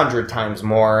 100 times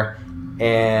more,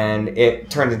 and it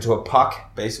turned into a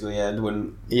puck. Basically, yeah, it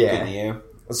wouldn't get in the air.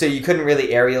 So you couldn't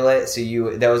really aerial it, so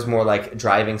that was more like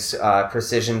driving,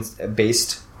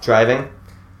 precision-based driving.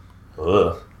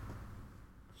 Ugh.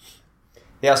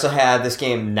 They also had this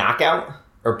game Knockout,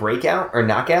 or Breakout, or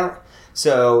Knockout.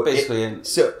 So basically, I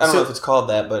don't know if it's called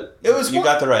that, but you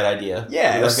got the right idea.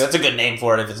 Yeah. That's a good name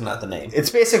for it if it's not the name. It's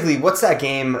basically, what's that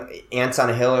game, Ants on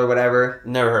a Hill or whatever?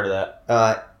 Never heard of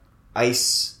that.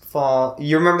 Icefall.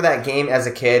 You remember that game as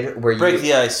a kid where you... Break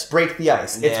the ice. Break the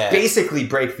ice. Yeah. It's basically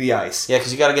Break the Ice. Yeah,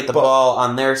 because you got to get the ball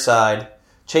on their side,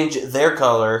 change their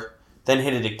color, then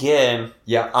hit it again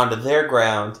onto their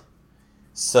ground,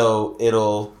 so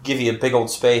it'll give you a big old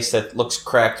space that looks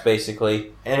cracked,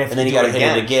 basically. And then you got to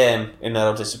hit it again, and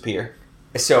that'll disappear.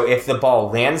 So if the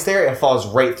ball lands there, it falls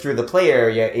right through the play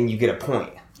area, and you get a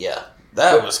point. Yeah.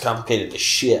 That was complicated as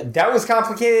shit. That was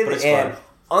complicated, but it's and fun.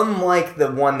 Unlike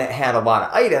the one that had a lot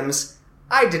of items,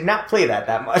 I did not play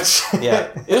that much.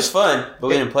 Yeah. It was fun, but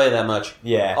we didn't play that much.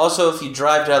 Yeah. Also, if you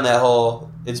drive down that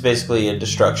hole, it's basically a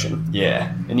destruction.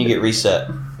 Yeah. And you get reset.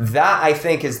 That, I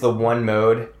think, is the one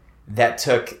mode that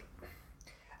took...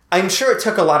 I'm sure it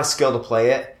took a lot of skill to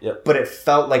play it, but it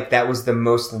felt like that was the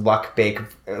most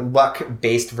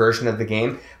luck-based version of the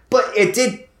game. But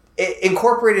it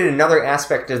incorporated another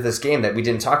aspect of this game that we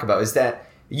didn't talk about, is that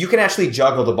you can actually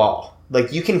juggle the ball.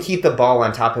 Like, you can keep the ball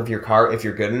on top of your car if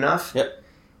you're good enough. Yep.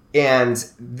 And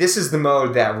this is the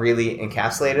mode that really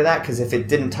encapsulated that, because if it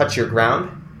didn't touch your ground,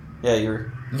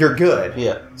 you're good.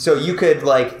 Yeah. So you could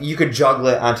juggle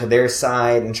it onto their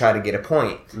side and try to get a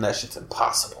point. And that shit's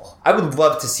impossible. I would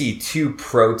love to see 2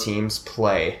 pro teams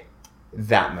play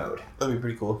that mode. That'd be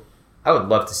pretty cool. I would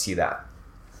love to see that.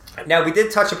 Now, we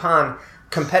did touch upon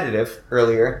competitive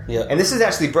earlier. Yeah. And this is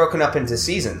actually broken up into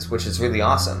seasons, which is really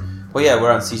awesome. Well, yeah,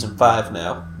 we're on season 5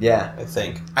 now. Yeah. I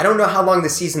think. I don't know how long the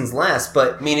seasons last,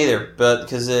 but... Me neither, but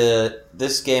because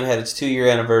this game had its 2-year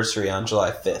anniversary on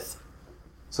July 5th.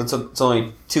 So it's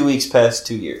only 2 weeks past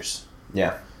 2 years.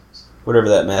 Yeah. Whatever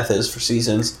that math is for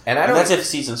seasons. And that's if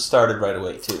seasons started right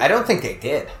away, too. I don't think they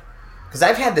did. Because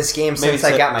I've had this game since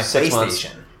I got my 6 PlayStation. months.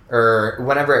 Or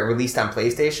whenever it released on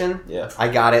PlayStation. Yeah. I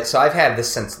got it. So I've had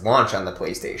this since launch on the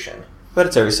PlayStation. But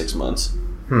it's every 6 months.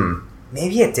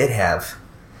 Maybe it did have.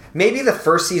 Maybe the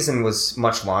first season was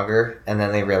much longer, and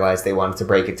then they realized they wanted to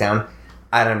break it down.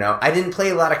 I don't know. I didn't play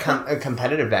a lot of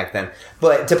competitive back then.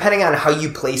 But depending on how you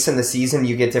place in the season,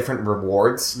 you get different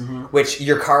rewards, which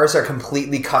your cars are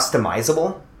completely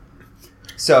customizable.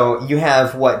 So you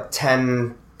have,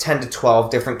 10 to 12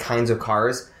 different kinds of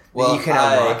cars that you can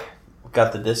unlock. I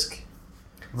got the disc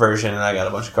version, and I got a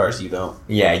bunch of cars you don't.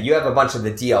 Yeah, you have a bunch of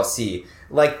the DLC.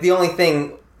 Like, the only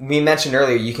thing we mentioned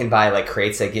earlier, you can buy, like,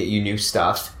 crates that get you new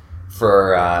stuff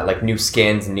for, like, new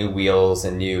skins, new wheels,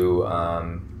 and new,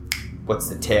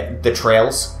 the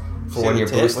trails for when you're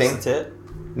boosting. What's the tit?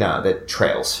 No, the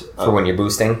trails for when you're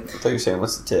boosting. I thought you were saying,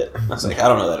 what's the tit? I was like, I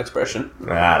don't know that expression.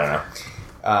 I don't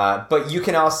know. But you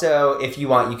can also, if you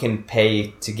want, you can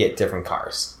pay to get different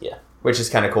cars. Yeah. Which is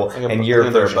kind of cool. And your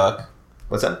version. They're $1.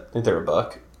 What's that? I think they're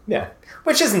 $1. Yeah.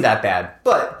 Which isn't that bad.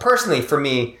 But personally, for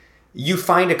me, you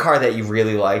find a car that you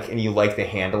really like and you like the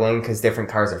handling because different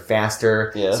cars are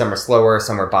faster. Yeah. Some are slower,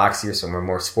 some are boxier, some are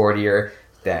more sportier.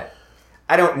 That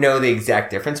I don't know the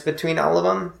exact difference between all of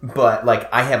them, but like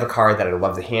I have a car that I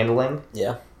love the handling.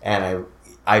 Yeah. And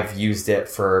I've used it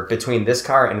for between this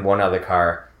car and one other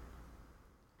car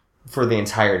for the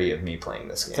entirety of me playing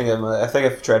this game. I think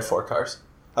I've tried 4 cars.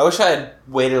 I wish I had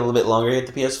waited a little bit longer to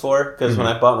get the PS4 because when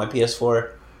I bought my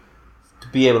PS4 to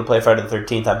be able to play Friday the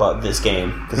 13th, I bought this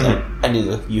game because I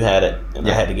knew you had it and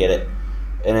I had to get it,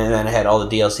 and then I had all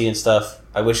the DLC and stuff.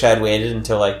 I wish I had waited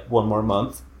until like 1 more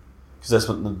month because that's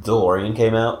when the DeLorean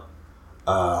came out.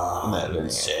 That would have been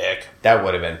sick. That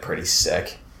would have been pretty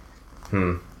sick.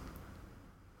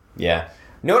 Yeah.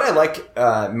 You know what I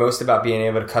like most about being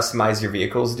able to customize your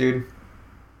vehicles, dude?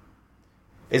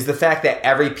 Is the fact that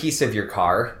every piece of your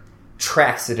car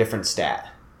tracks a different stat.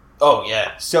 Oh,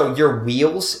 yeah. So your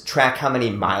wheels track how many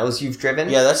miles you've driven.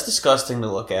 Yeah, that's disgusting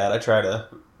to look at. I try to,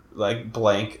 like,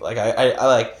 blank. Like,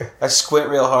 I squint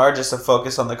real hard just to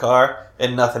focus on the car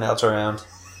and nothing else around.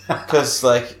 Because,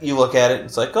 like, you look at it and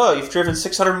it's like, oh, you've driven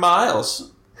 600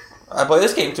 miles. I play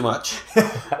this game too much.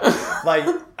 Like,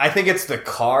 I think it's the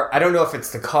car. I don't know if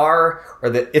it's the car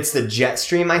or it's the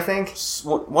Jetstream, I think.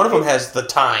 One of them has the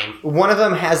time. One of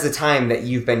them has the time that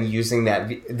you've been using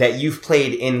that you've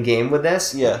played in-game with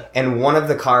this. Yeah. And one of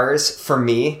the cars, for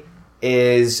me,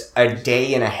 is a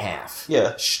day and a half.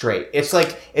 Yeah. Straight. It's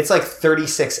like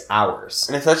 36 hours.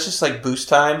 And if that's just, like, boost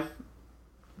time,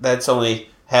 that's only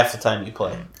half the time you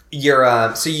play.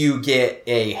 So you get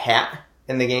a hat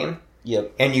in the game.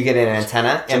 Yep. And you get an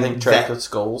antenna. And then tracks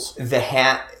goals. The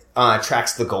hat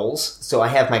tracks the goals. So I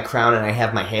have my crown and I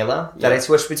have my halo that I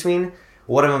switch between.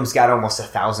 One of them's got almost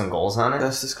 1,000 goals on it.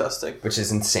 That's disgusting. Which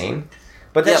is insane.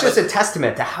 But that's just a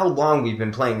testament to how long we've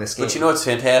been playing this game. But you know what's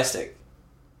fantastic?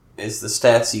 Is the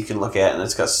stats you can look at, and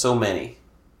it's got so many.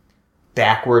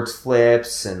 Backwards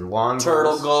flips and long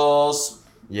turtle goals.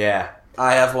 Yeah.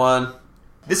 I have one.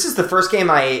 This is the first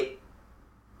game I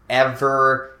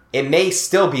ever... It may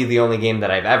still be the only game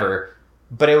that I've ever,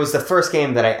 but it was the first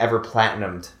game that I ever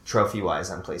platinumed trophy-wise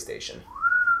on PlayStation.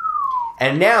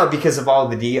 And now, because of all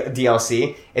the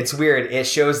DLC, it's weird. It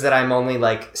shows that I'm only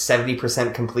like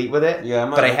 70% complete with it,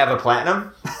 but I have a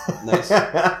platinum. Nice.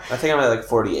 I think I'm at like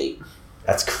 48.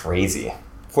 That's crazy.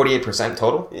 48%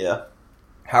 total? Yeah.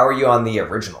 How are you on the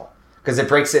original? Because it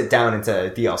breaks it down into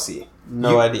DLC.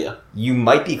 No idea. You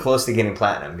might be close to getting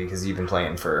platinum because you've been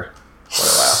playing for quite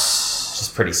a while. Which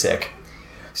is pretty sick.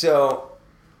 So,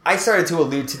 I started to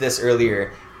allude to this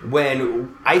earlier.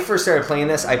 When I first started playing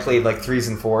this, I played like 3s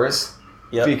and 4s.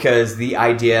 Yep. Because the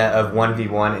idea of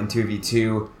 1v1 and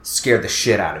 2v2 scared the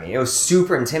shit out of me. It was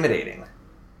super intimidating.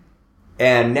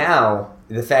 And now,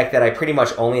 the fact that I pretty much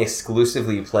only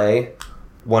exclusively play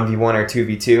 1v1 or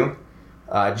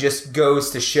 2v2 just goes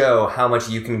to show how much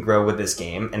you can grow with this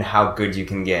game and how good you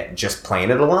can get just playing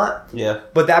it a lot. Yeah.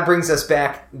 But that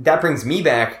brings me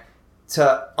back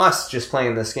to us just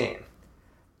playing this game.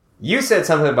 You said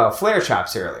something about flare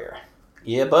chops earlier.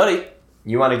 Yeah, buddy.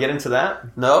 You want to get into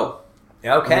that? No. Okay.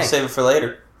 I'm going to save it for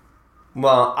later.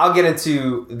 Well, I'll get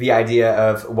into the idea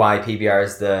of why PBR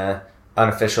is the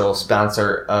unofficial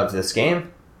sponsor of this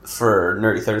game. For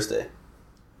Nerdy Thursday.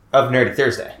 Of Nerdy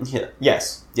Thursday. Yeah.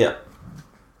 Yes. Yeah.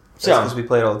 So, because we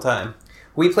play it all the time.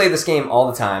 We play this game all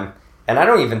the time, and I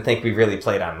don't even think we really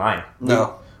played online.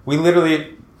 No. We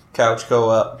literally... Couch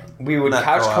co-op. We would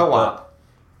couch co-op,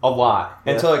 A lot.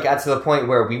 Yeah. Until it got to the point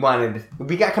where we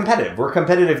got competitive. We're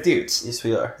competitive dudes. Yes,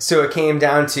 we are. So it came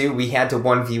down to we had to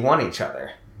 1v1 each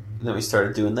other. And then we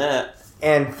started doing that.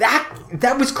 And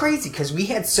that was crazy because we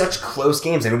had such close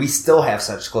games, and we still have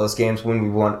such close games when we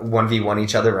 1v1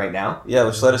 each other right now. Yeah,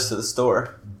 which led us to the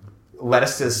store. Led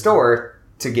us to the store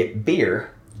to get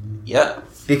beer. Yeah.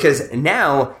 Because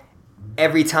now,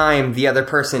 every time the other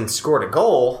person scored a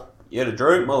goal, You had a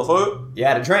drink, motherfucker. you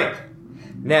had a drink.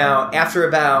 Now, after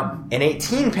about an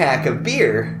 18-pack of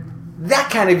beer,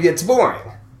 that kind of gets boring.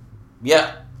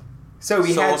 Yeah. So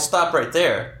We'll stop right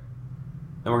there.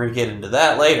 And we're going to get into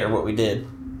that later, what we did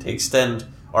to extend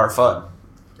our fun.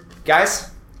 Guys,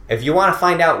 if you want to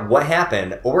find out what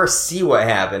happened or see what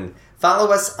happened,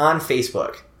 follow us on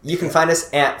Facebook. You can find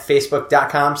us at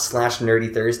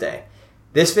facebook.com/nerdythursday.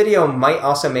 This video might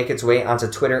also make its way onto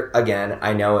Twitter again.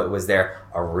 I know it was there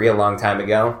a real long time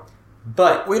ago.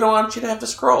 But We don't want you to have to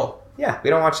scroll. yeah, we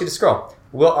don't want you to scroll.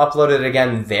 We'll upload it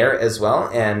again there as well,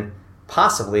 and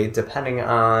possibly, depending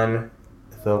on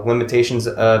the limitations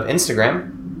of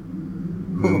Instagram,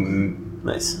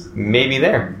 Nice. maybe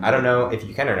there. I don't know if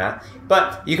you can or not.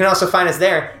 But you can also find us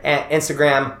there at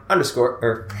Instagram or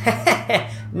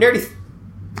nerdy.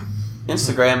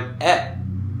 Instagram at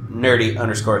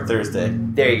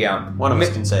nerdy_Thursday. There you go. One of us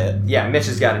can say it. Yeah, Mitch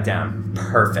has got it down.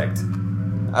 Perfect.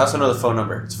 I also know the phone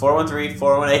number. It's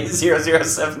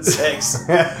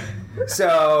 413-418-0076.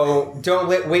 So don't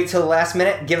wait till the last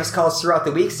minute. Give us calls throughout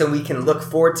the week so we can look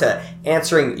forward to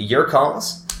answering your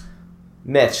calls.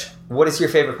 Mitch, what is your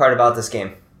favorite part about this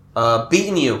game?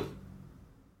 Beating you.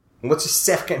 What's your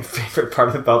second favorite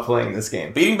part about playing this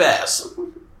game? Beating Bass.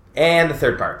 And the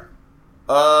third part?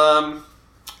 Probably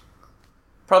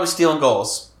stealing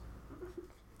goals.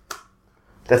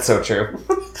 That's so true.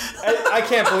 I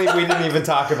can't believe we didn't even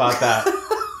talk about that.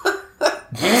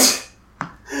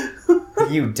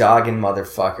 You dogging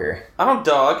motherfucker. I don't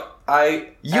dog.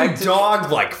 You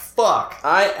dogged like fuck.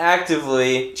 I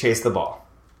actively Chase the ball.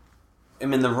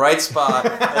 am in the right spot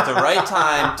at the right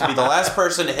time to be the last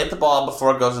person to hit the ball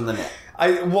before it goes in the net.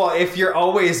 Well, if you're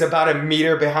always about a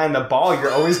meter behind the ball,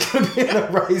 you're always going to be in the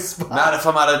right spot. Not if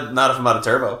I'm out of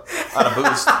turbo, out of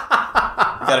boost.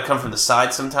 You gotta come from the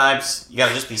side sometimes. You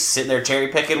gotta just be sitting there cherry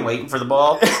picking, waiting for the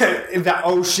ball. That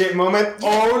oh shit moment.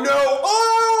 Oh no!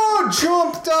 Oh,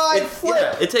 jump, dive, flip.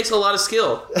 Yeah, it takes a lot of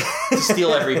skill to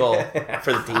steal every goal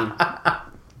for the team.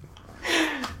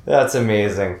 That's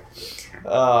amazing.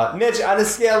 Mitch, on a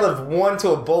scale of 1 to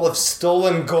a bowl of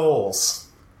stolen goals,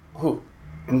 Ooh,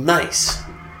 nice.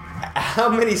 how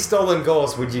many stolen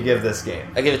goals would you give this game?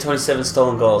 I give it 27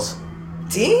 stolen goals.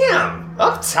 Damn!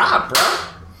 Up top, bro.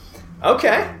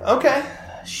 Okay.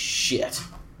 Shit.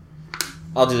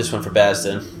 I'll do this one for Baz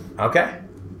then. Okay.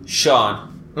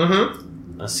 Sean.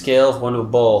 Mm-hmm. On a scale of 1 to a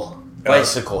bowl,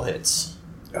 bicycle hits.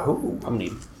 Oh. How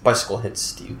many bicycle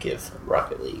hits do you give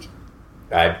Rocket League?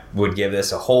 I would give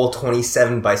this a whole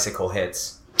 27 bicycle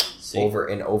hits. See? Over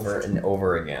and over and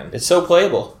over again. It's so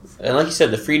playable. And like you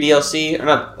said, the free DLC, or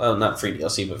not free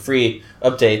DLC, but free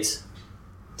updates,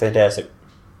 fantastic.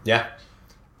 Yeah.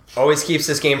 Always keeps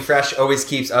this game fresh, always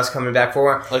keeps us coming back for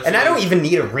more. Like and I for me. don't even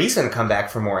need a reason to come back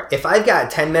for more. If I've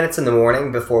got 10 minutes in the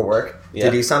morning before work Yeah.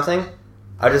 to do something,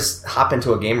 I'll just hop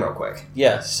into a game real quick.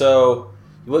 Yeah, so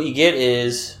what you get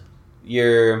is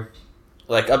your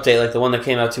update, like the one that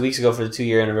came out 2 weeks ago for the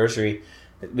 2-year anniversary.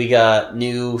 We got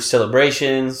new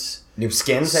celebrations, New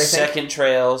skins, I think. second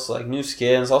trails, like new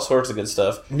skins, all sorts of good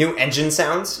stuff. New engine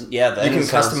sounds. Yeah, You can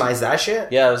customize that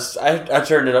shit. Yeah, I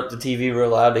turned it up to TV real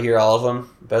loud to hear all of them.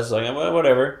 Beth was like, well,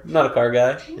 whatever, I'm not a car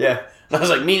guy. Yeah. And I was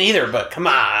like, me neither, but come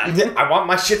on. I want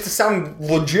my shit to sound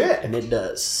legit. And it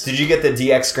does. Did you get the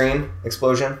DX screen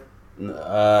explosion? No,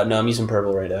 I'm using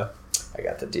purple right now. I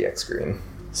got the DX screen.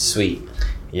 Sweet.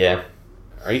 Yeah.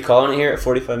 Are you calling it here at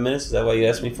 45 minutes? Is that why you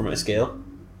asked me for my scale?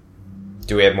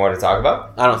 Do we have more to talk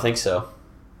about? I don't think so.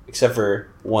 Except for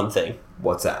one thing.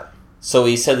 What's that? So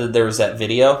we said that there was that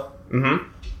video, Mm-hmm.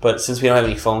 but since we don't have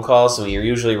any phone calls, and we're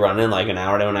usually running like an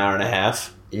hour to an hour and a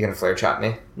half. You gonna flare chop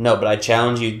me? No, but I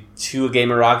challenge you to a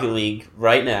game of Rocket League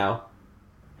right now,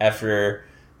 after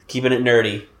keeping it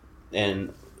nerdy,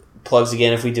 and plugs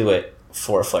again if we do it,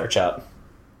 for a flare chop.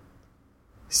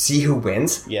 See who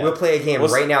wins? Yeah. We'll play a game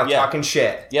right now talking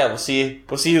shit. Yeah, we'll see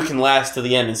who can last to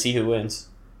the end and see who wins.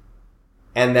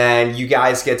 And then you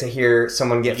guys get to hear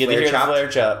someone get You get to flare hear the chopped. flare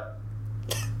chop.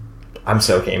 I'm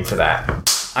so game for that.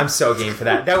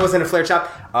 That wasn't a flare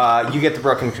chop. You get the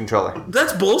broken controller.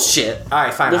 That's bullshit. All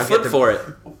right, fine. We'll I'll flip get the... for it.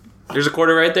 There's a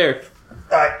quarter right there.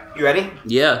 All right, you ready?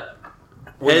 Yeah.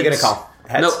 What are you gonna call?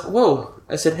 Heads? No, whoa.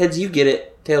 I said heads, you get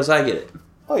it. Tails, I get it.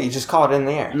 Oh, you just call it in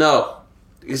the air. No.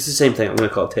 It's the same thing. I'm gonna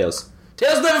call it Tails.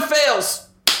 Tails never fails.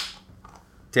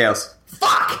 Tails.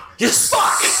 Fuck! Yes.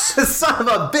 Fuck! Son of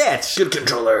a bitch! Good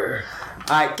controller.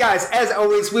 Alright, guys, as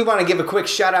always, we want to give a quick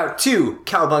shout out to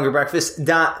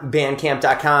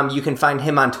cowabungabreakfast.bandcamp.com. You can find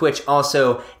him on Twitch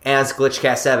also as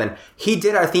Glitchcast7. He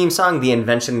did our theme song, The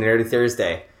Invention of Nerdy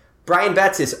Thursday. Brian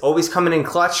Betts is always coming in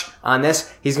clutch on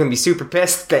this. He's going to be super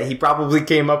pissed that he probably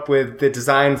came up with the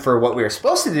design for what we were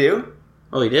supposed to do.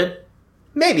 Oh, he did?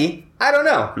 Maybe. I don't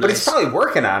know. But he's Nice. probably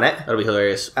working on it. That'll be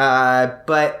hilarious.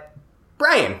 But,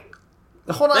 Brian,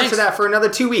 hold on Thanks. to that for another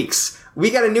 2 weeks. We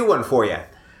got a new one for you.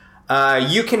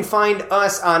 You can find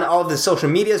us on all the social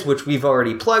medias, which we've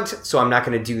already plugged, so I'm not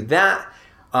going to do that.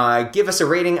 Give us a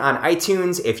rating on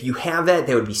iTunes. If you have that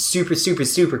would be super, super,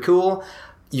 super cool.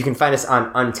 You can find us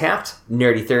on Untapped,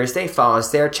 Nerdy Thursday. Follow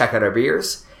us there. Check out our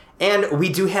beers. And we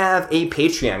do have a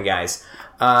Patreon, guys.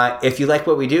 If you like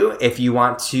what we do, if you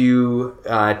want to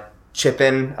chip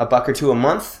in $1 or $2 a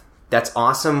month, that's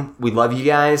awesome. We love you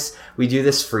guys. We do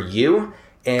this for you.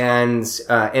 And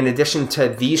in addition to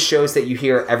these shows that you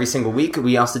hear every single week,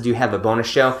 we also do have a bonus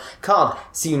show called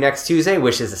See You Next Tuesday,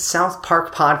 which is a South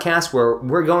Park podcast where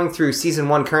we're going through season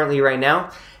 1 currently right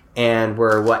now. And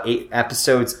we're, 8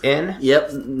 episodes in?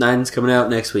 Yep, 9's coming out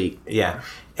next week. Yeah.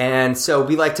 And so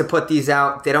we like to put these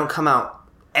out. They don't come out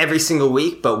every single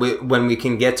week, but when we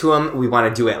can get to them, we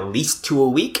want to do at least 2 a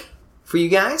week for you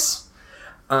guys.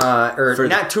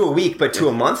 Not 2 a week, but 2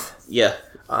 a month. Yeah.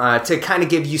 To kind of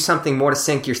give you something more to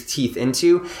sink your teeth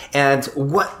into. And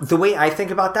the way I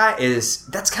think about that is,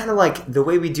 that's kind of like, the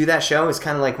way we do that show is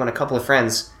kind of like when a couple of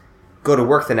friends go to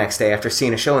work the next day after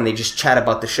seeing a show and they just chat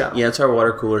about the show. Yeah, it's our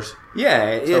water coolers.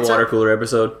 Yeah. It's our water cooler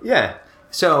episode. Yeah.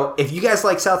 So if you guys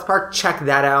like South Park, check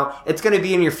that out. It's going to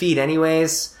be in your feed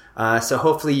anyways. So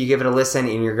hopefully you give it a listen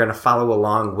and you're going to follow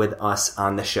along with us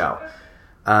on the show.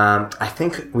 I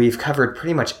think we've covered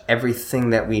pretty much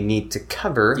everything that we need to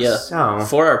cover. Yeah. So.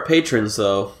 For our patrons,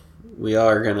 though, we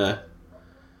are going to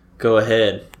go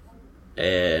ahead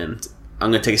and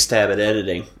I'm going to take a stab at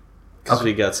editing. Because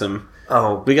we got some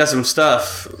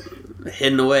stuff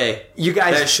hidden away. You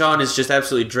guys, that Sean is just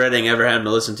absolutely dreading ever having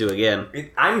to listen to again.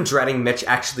 I'm dreading Mitch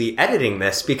actually editing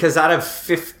this because out of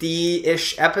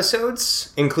 50-ish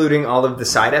episodes, including all of the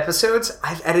side episodes,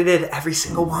 I've edited every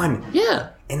single one. Yeah.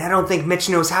 And I don't think Mitch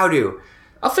knows how to.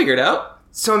 I'll figure it out.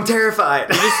 So I'm terrified.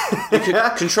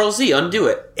 Control Z, undo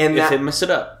it. And if it mess it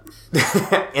up.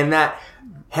 And that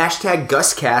hashtag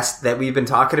GusCast that we've been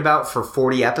talking about for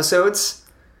 40 episodes,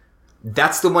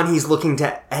 that's the one he's looking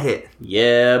to edit.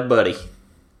 Yeah, buddy.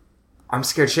 I'm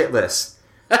scared shitless.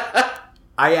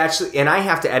 I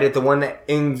have to edit the one that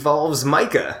involves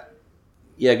Micah.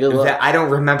 Yeah, good luck. I don't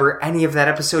remember any of that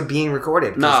episode being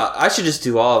recorded. Nah, I should just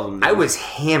do all of them. I was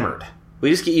hammered. We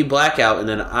just get you blackout, and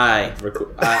then I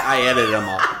edit them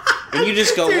all. And you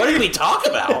just go, what did we talk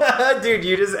about? Dude,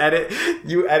 you edit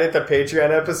the Patreon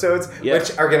episodes,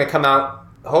 which are going to come out,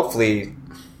 hopefully,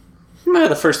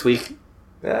 the first week.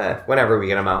 Whenever we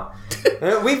get them out.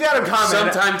 We've got them coming.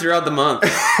 Sometime throughout the month.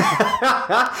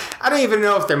 I don't even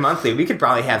know if they're monthly. We could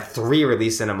probably have 3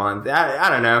 released in a month. I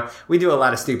don't know. We do a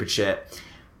lot of stupid shit.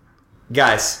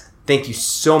 Guys, thank you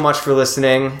so much for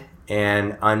listening.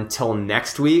 And until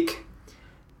next week,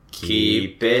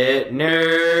 keep it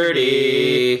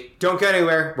nerdy. Don't go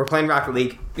anywhere. We're playing Rocket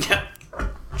League.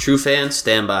 True fans,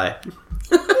 stand by.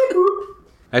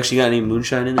 Actually got any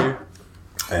moonshine in there?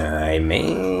 I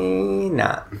may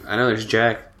not. I know there's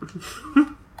Jack.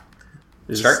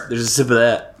 There's Start? There's a sip of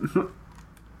that.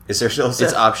 Is there still a sip?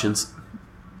 It's options.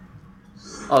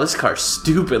 Oh, this car's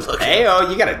stupid looking. Hey,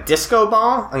 you got a disco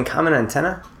ball? Uncommon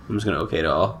antenna? I'm just gonna okay it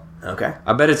all. Okay.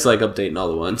 I bet it's like updating all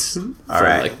the ones. All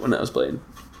right. Like when I was playing.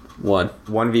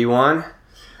 1v1?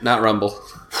 Not Rumble.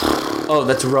 Oh,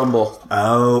 that's Rumble.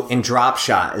 Oh, and Drop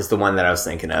Shot is the one that I was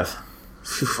thinking of.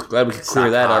 Glad we could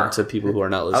clear that Sakar. up to people who are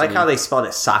not I listening. like how they spelled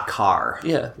it Sakar.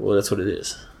 Yeah, well, that's what it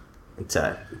is. It's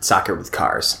soccer with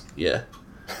cars. Yeah.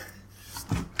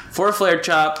 For a flare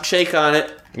chop, shake on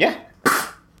it. Yeah.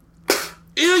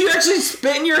 Ew, you actually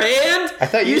spit in your hand? I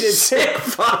thought you did sick too.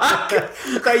 fuck.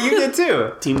 I thought you did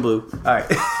too. Team Blue.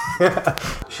 Alright.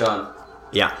 Sean,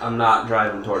 Yeah. I'm not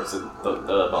driving towards the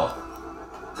ball.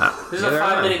 This is a Neither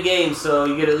am I. 5-minute game, so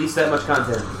you get at least that much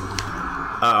content.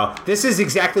 Uh-oh. This is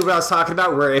exactly what I was talking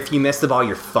about, where if you miss the ball,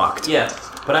 you're fucked. Yeah,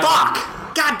 but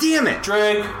Fuck! God damn it!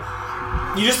 Drink.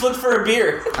 You just looked for a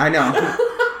beer. I know.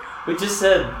 We just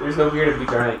said there's no beer to be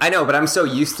drank. I know, but I'm so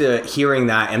used to hearing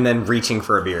that and then reaching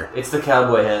for a beer. It's the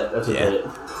cowboy hat. That's what Yeah. did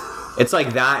it. It's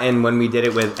like that and when we did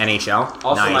it with NHL.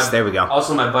 Nice, there we go.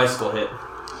 Also, my bicycle hit.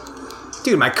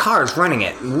 Dude, my car's running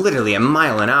at literally a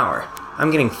mile an hour. I'm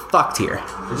getting fucked here.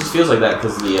 It just feels like that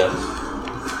because the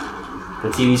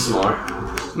TV's smaller.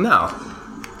 No.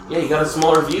 Yeah, you got a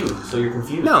smaller view, so you're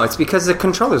confused. No, it's because the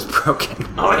controller's broken.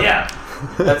 Oh, yeah.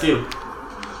 That's you.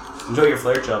 Enjoy your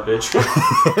flare chop, bitch.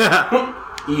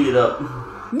 Eat it up.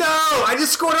 No! I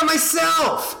just scored on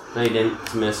myself! No, you didn't.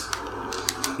 It's a miss.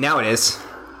 Now it is.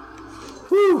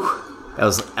 Whew. That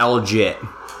was legit.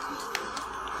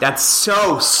 That's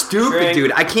so stupid, Drink.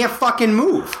 dude. I can't fucking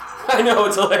move. I know,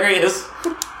 it's hilarious.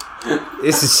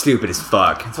 This is stupid as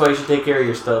fuck. That's why you should take care of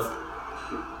your stuff.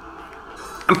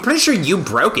 I'm pretty sure you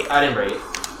broke it. I didn't break it.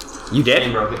 You did?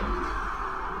 Shane broke it.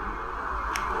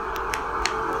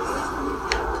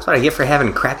 That's what I get for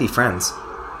having crappy friends.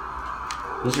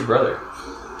 He's your brother.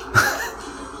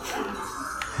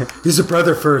 He's a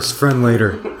brother first, friend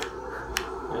later. Yeah,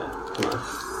 come on.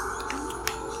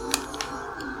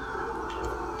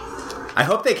 I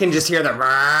hope they can just hear the...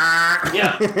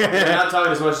 Yeah, we're not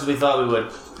talking as much as we thought we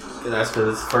would. And that's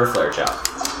because it's for flare chop.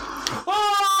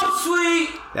 Oh,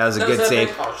 sweet! That was a good save.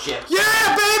 Epic. Oh, shit.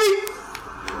 Yeah, baby!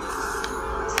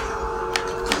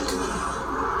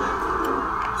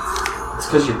 It's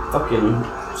because your fucking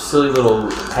silly little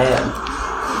pad.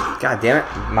 God damn it.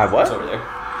 My what? It's over there.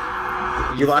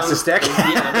 You lost a stick?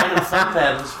 Yeah, the random front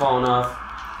pad was falling off.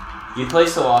 You play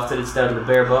so often, it's down to the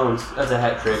bare bones. That's a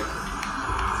hat trick.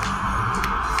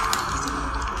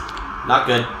 Not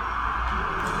good.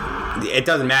 It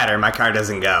doesn't matter. My car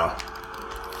doesn't go.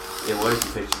 Yeah, what if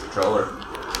you fix the controller?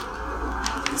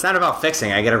 It's not about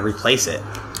fixing. I gotta replace it.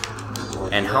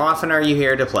 And how often are you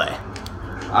here to play?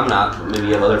 I'm not. Maybe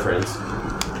you have other friends.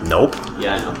 Nope.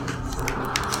 Yeah, I know.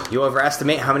 You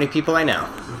overestimate how many people I know.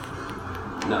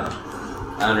 No.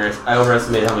 I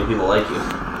overestimated how many people like you.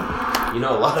 You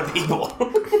know a lot of people.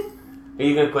 Are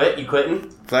you gonna quit? You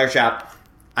quitting? Flare shop.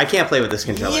 I can't play with this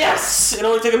controller. Yes! It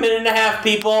only took a minute and a half,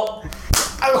 people.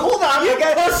 Hold on. You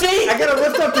pussy! I gotta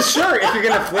lift up the shirt if you're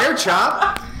gonna flare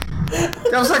chop.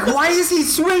 I was like, why is he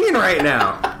swinging right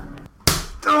now?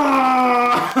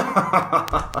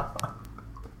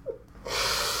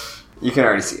 You can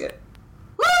already see it.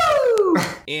 Woo!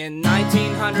 In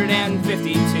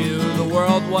 1952, the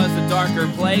world was a darker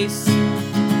place.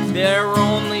 There were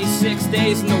only 6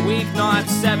 days in the week, not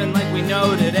 7 like we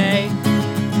know today.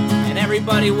 And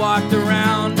everybody walked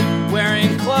around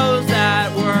wearing clothes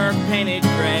that were painted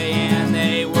gray, and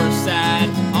they were sad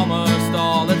almost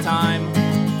all the time.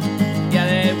 Yeah,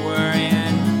 they were.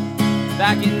 And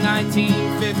back in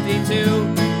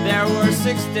 1952, there were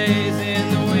 6 days in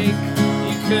the week.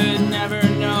 You could never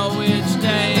know which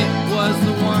day was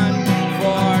the one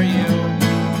for you,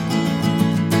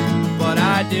 but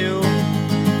I do.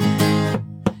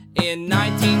 In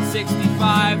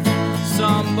 1965,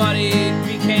 somebody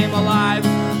became alive,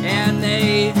 and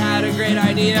they had a great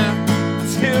idea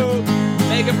to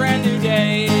make a brand new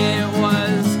day. It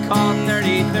was called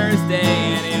Nerdy Thursday,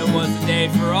 and it was a day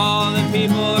for all the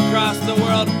people across the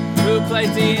world who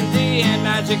played D&D and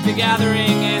Magic the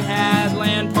Gathering and had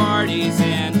LAN parties,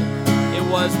 and it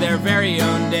was their very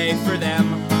own day for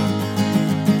them.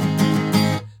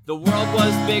 The world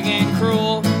was big and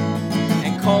cruel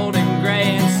and cold and gray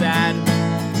and sad,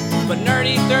 but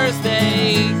Nerdy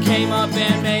Thursday came up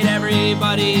and made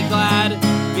everybody glad,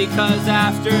 because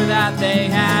after that they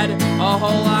had a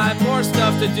whole lot more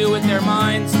stuff to do with their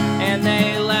minds, and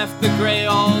they left the gray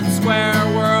old square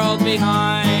world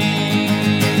behind.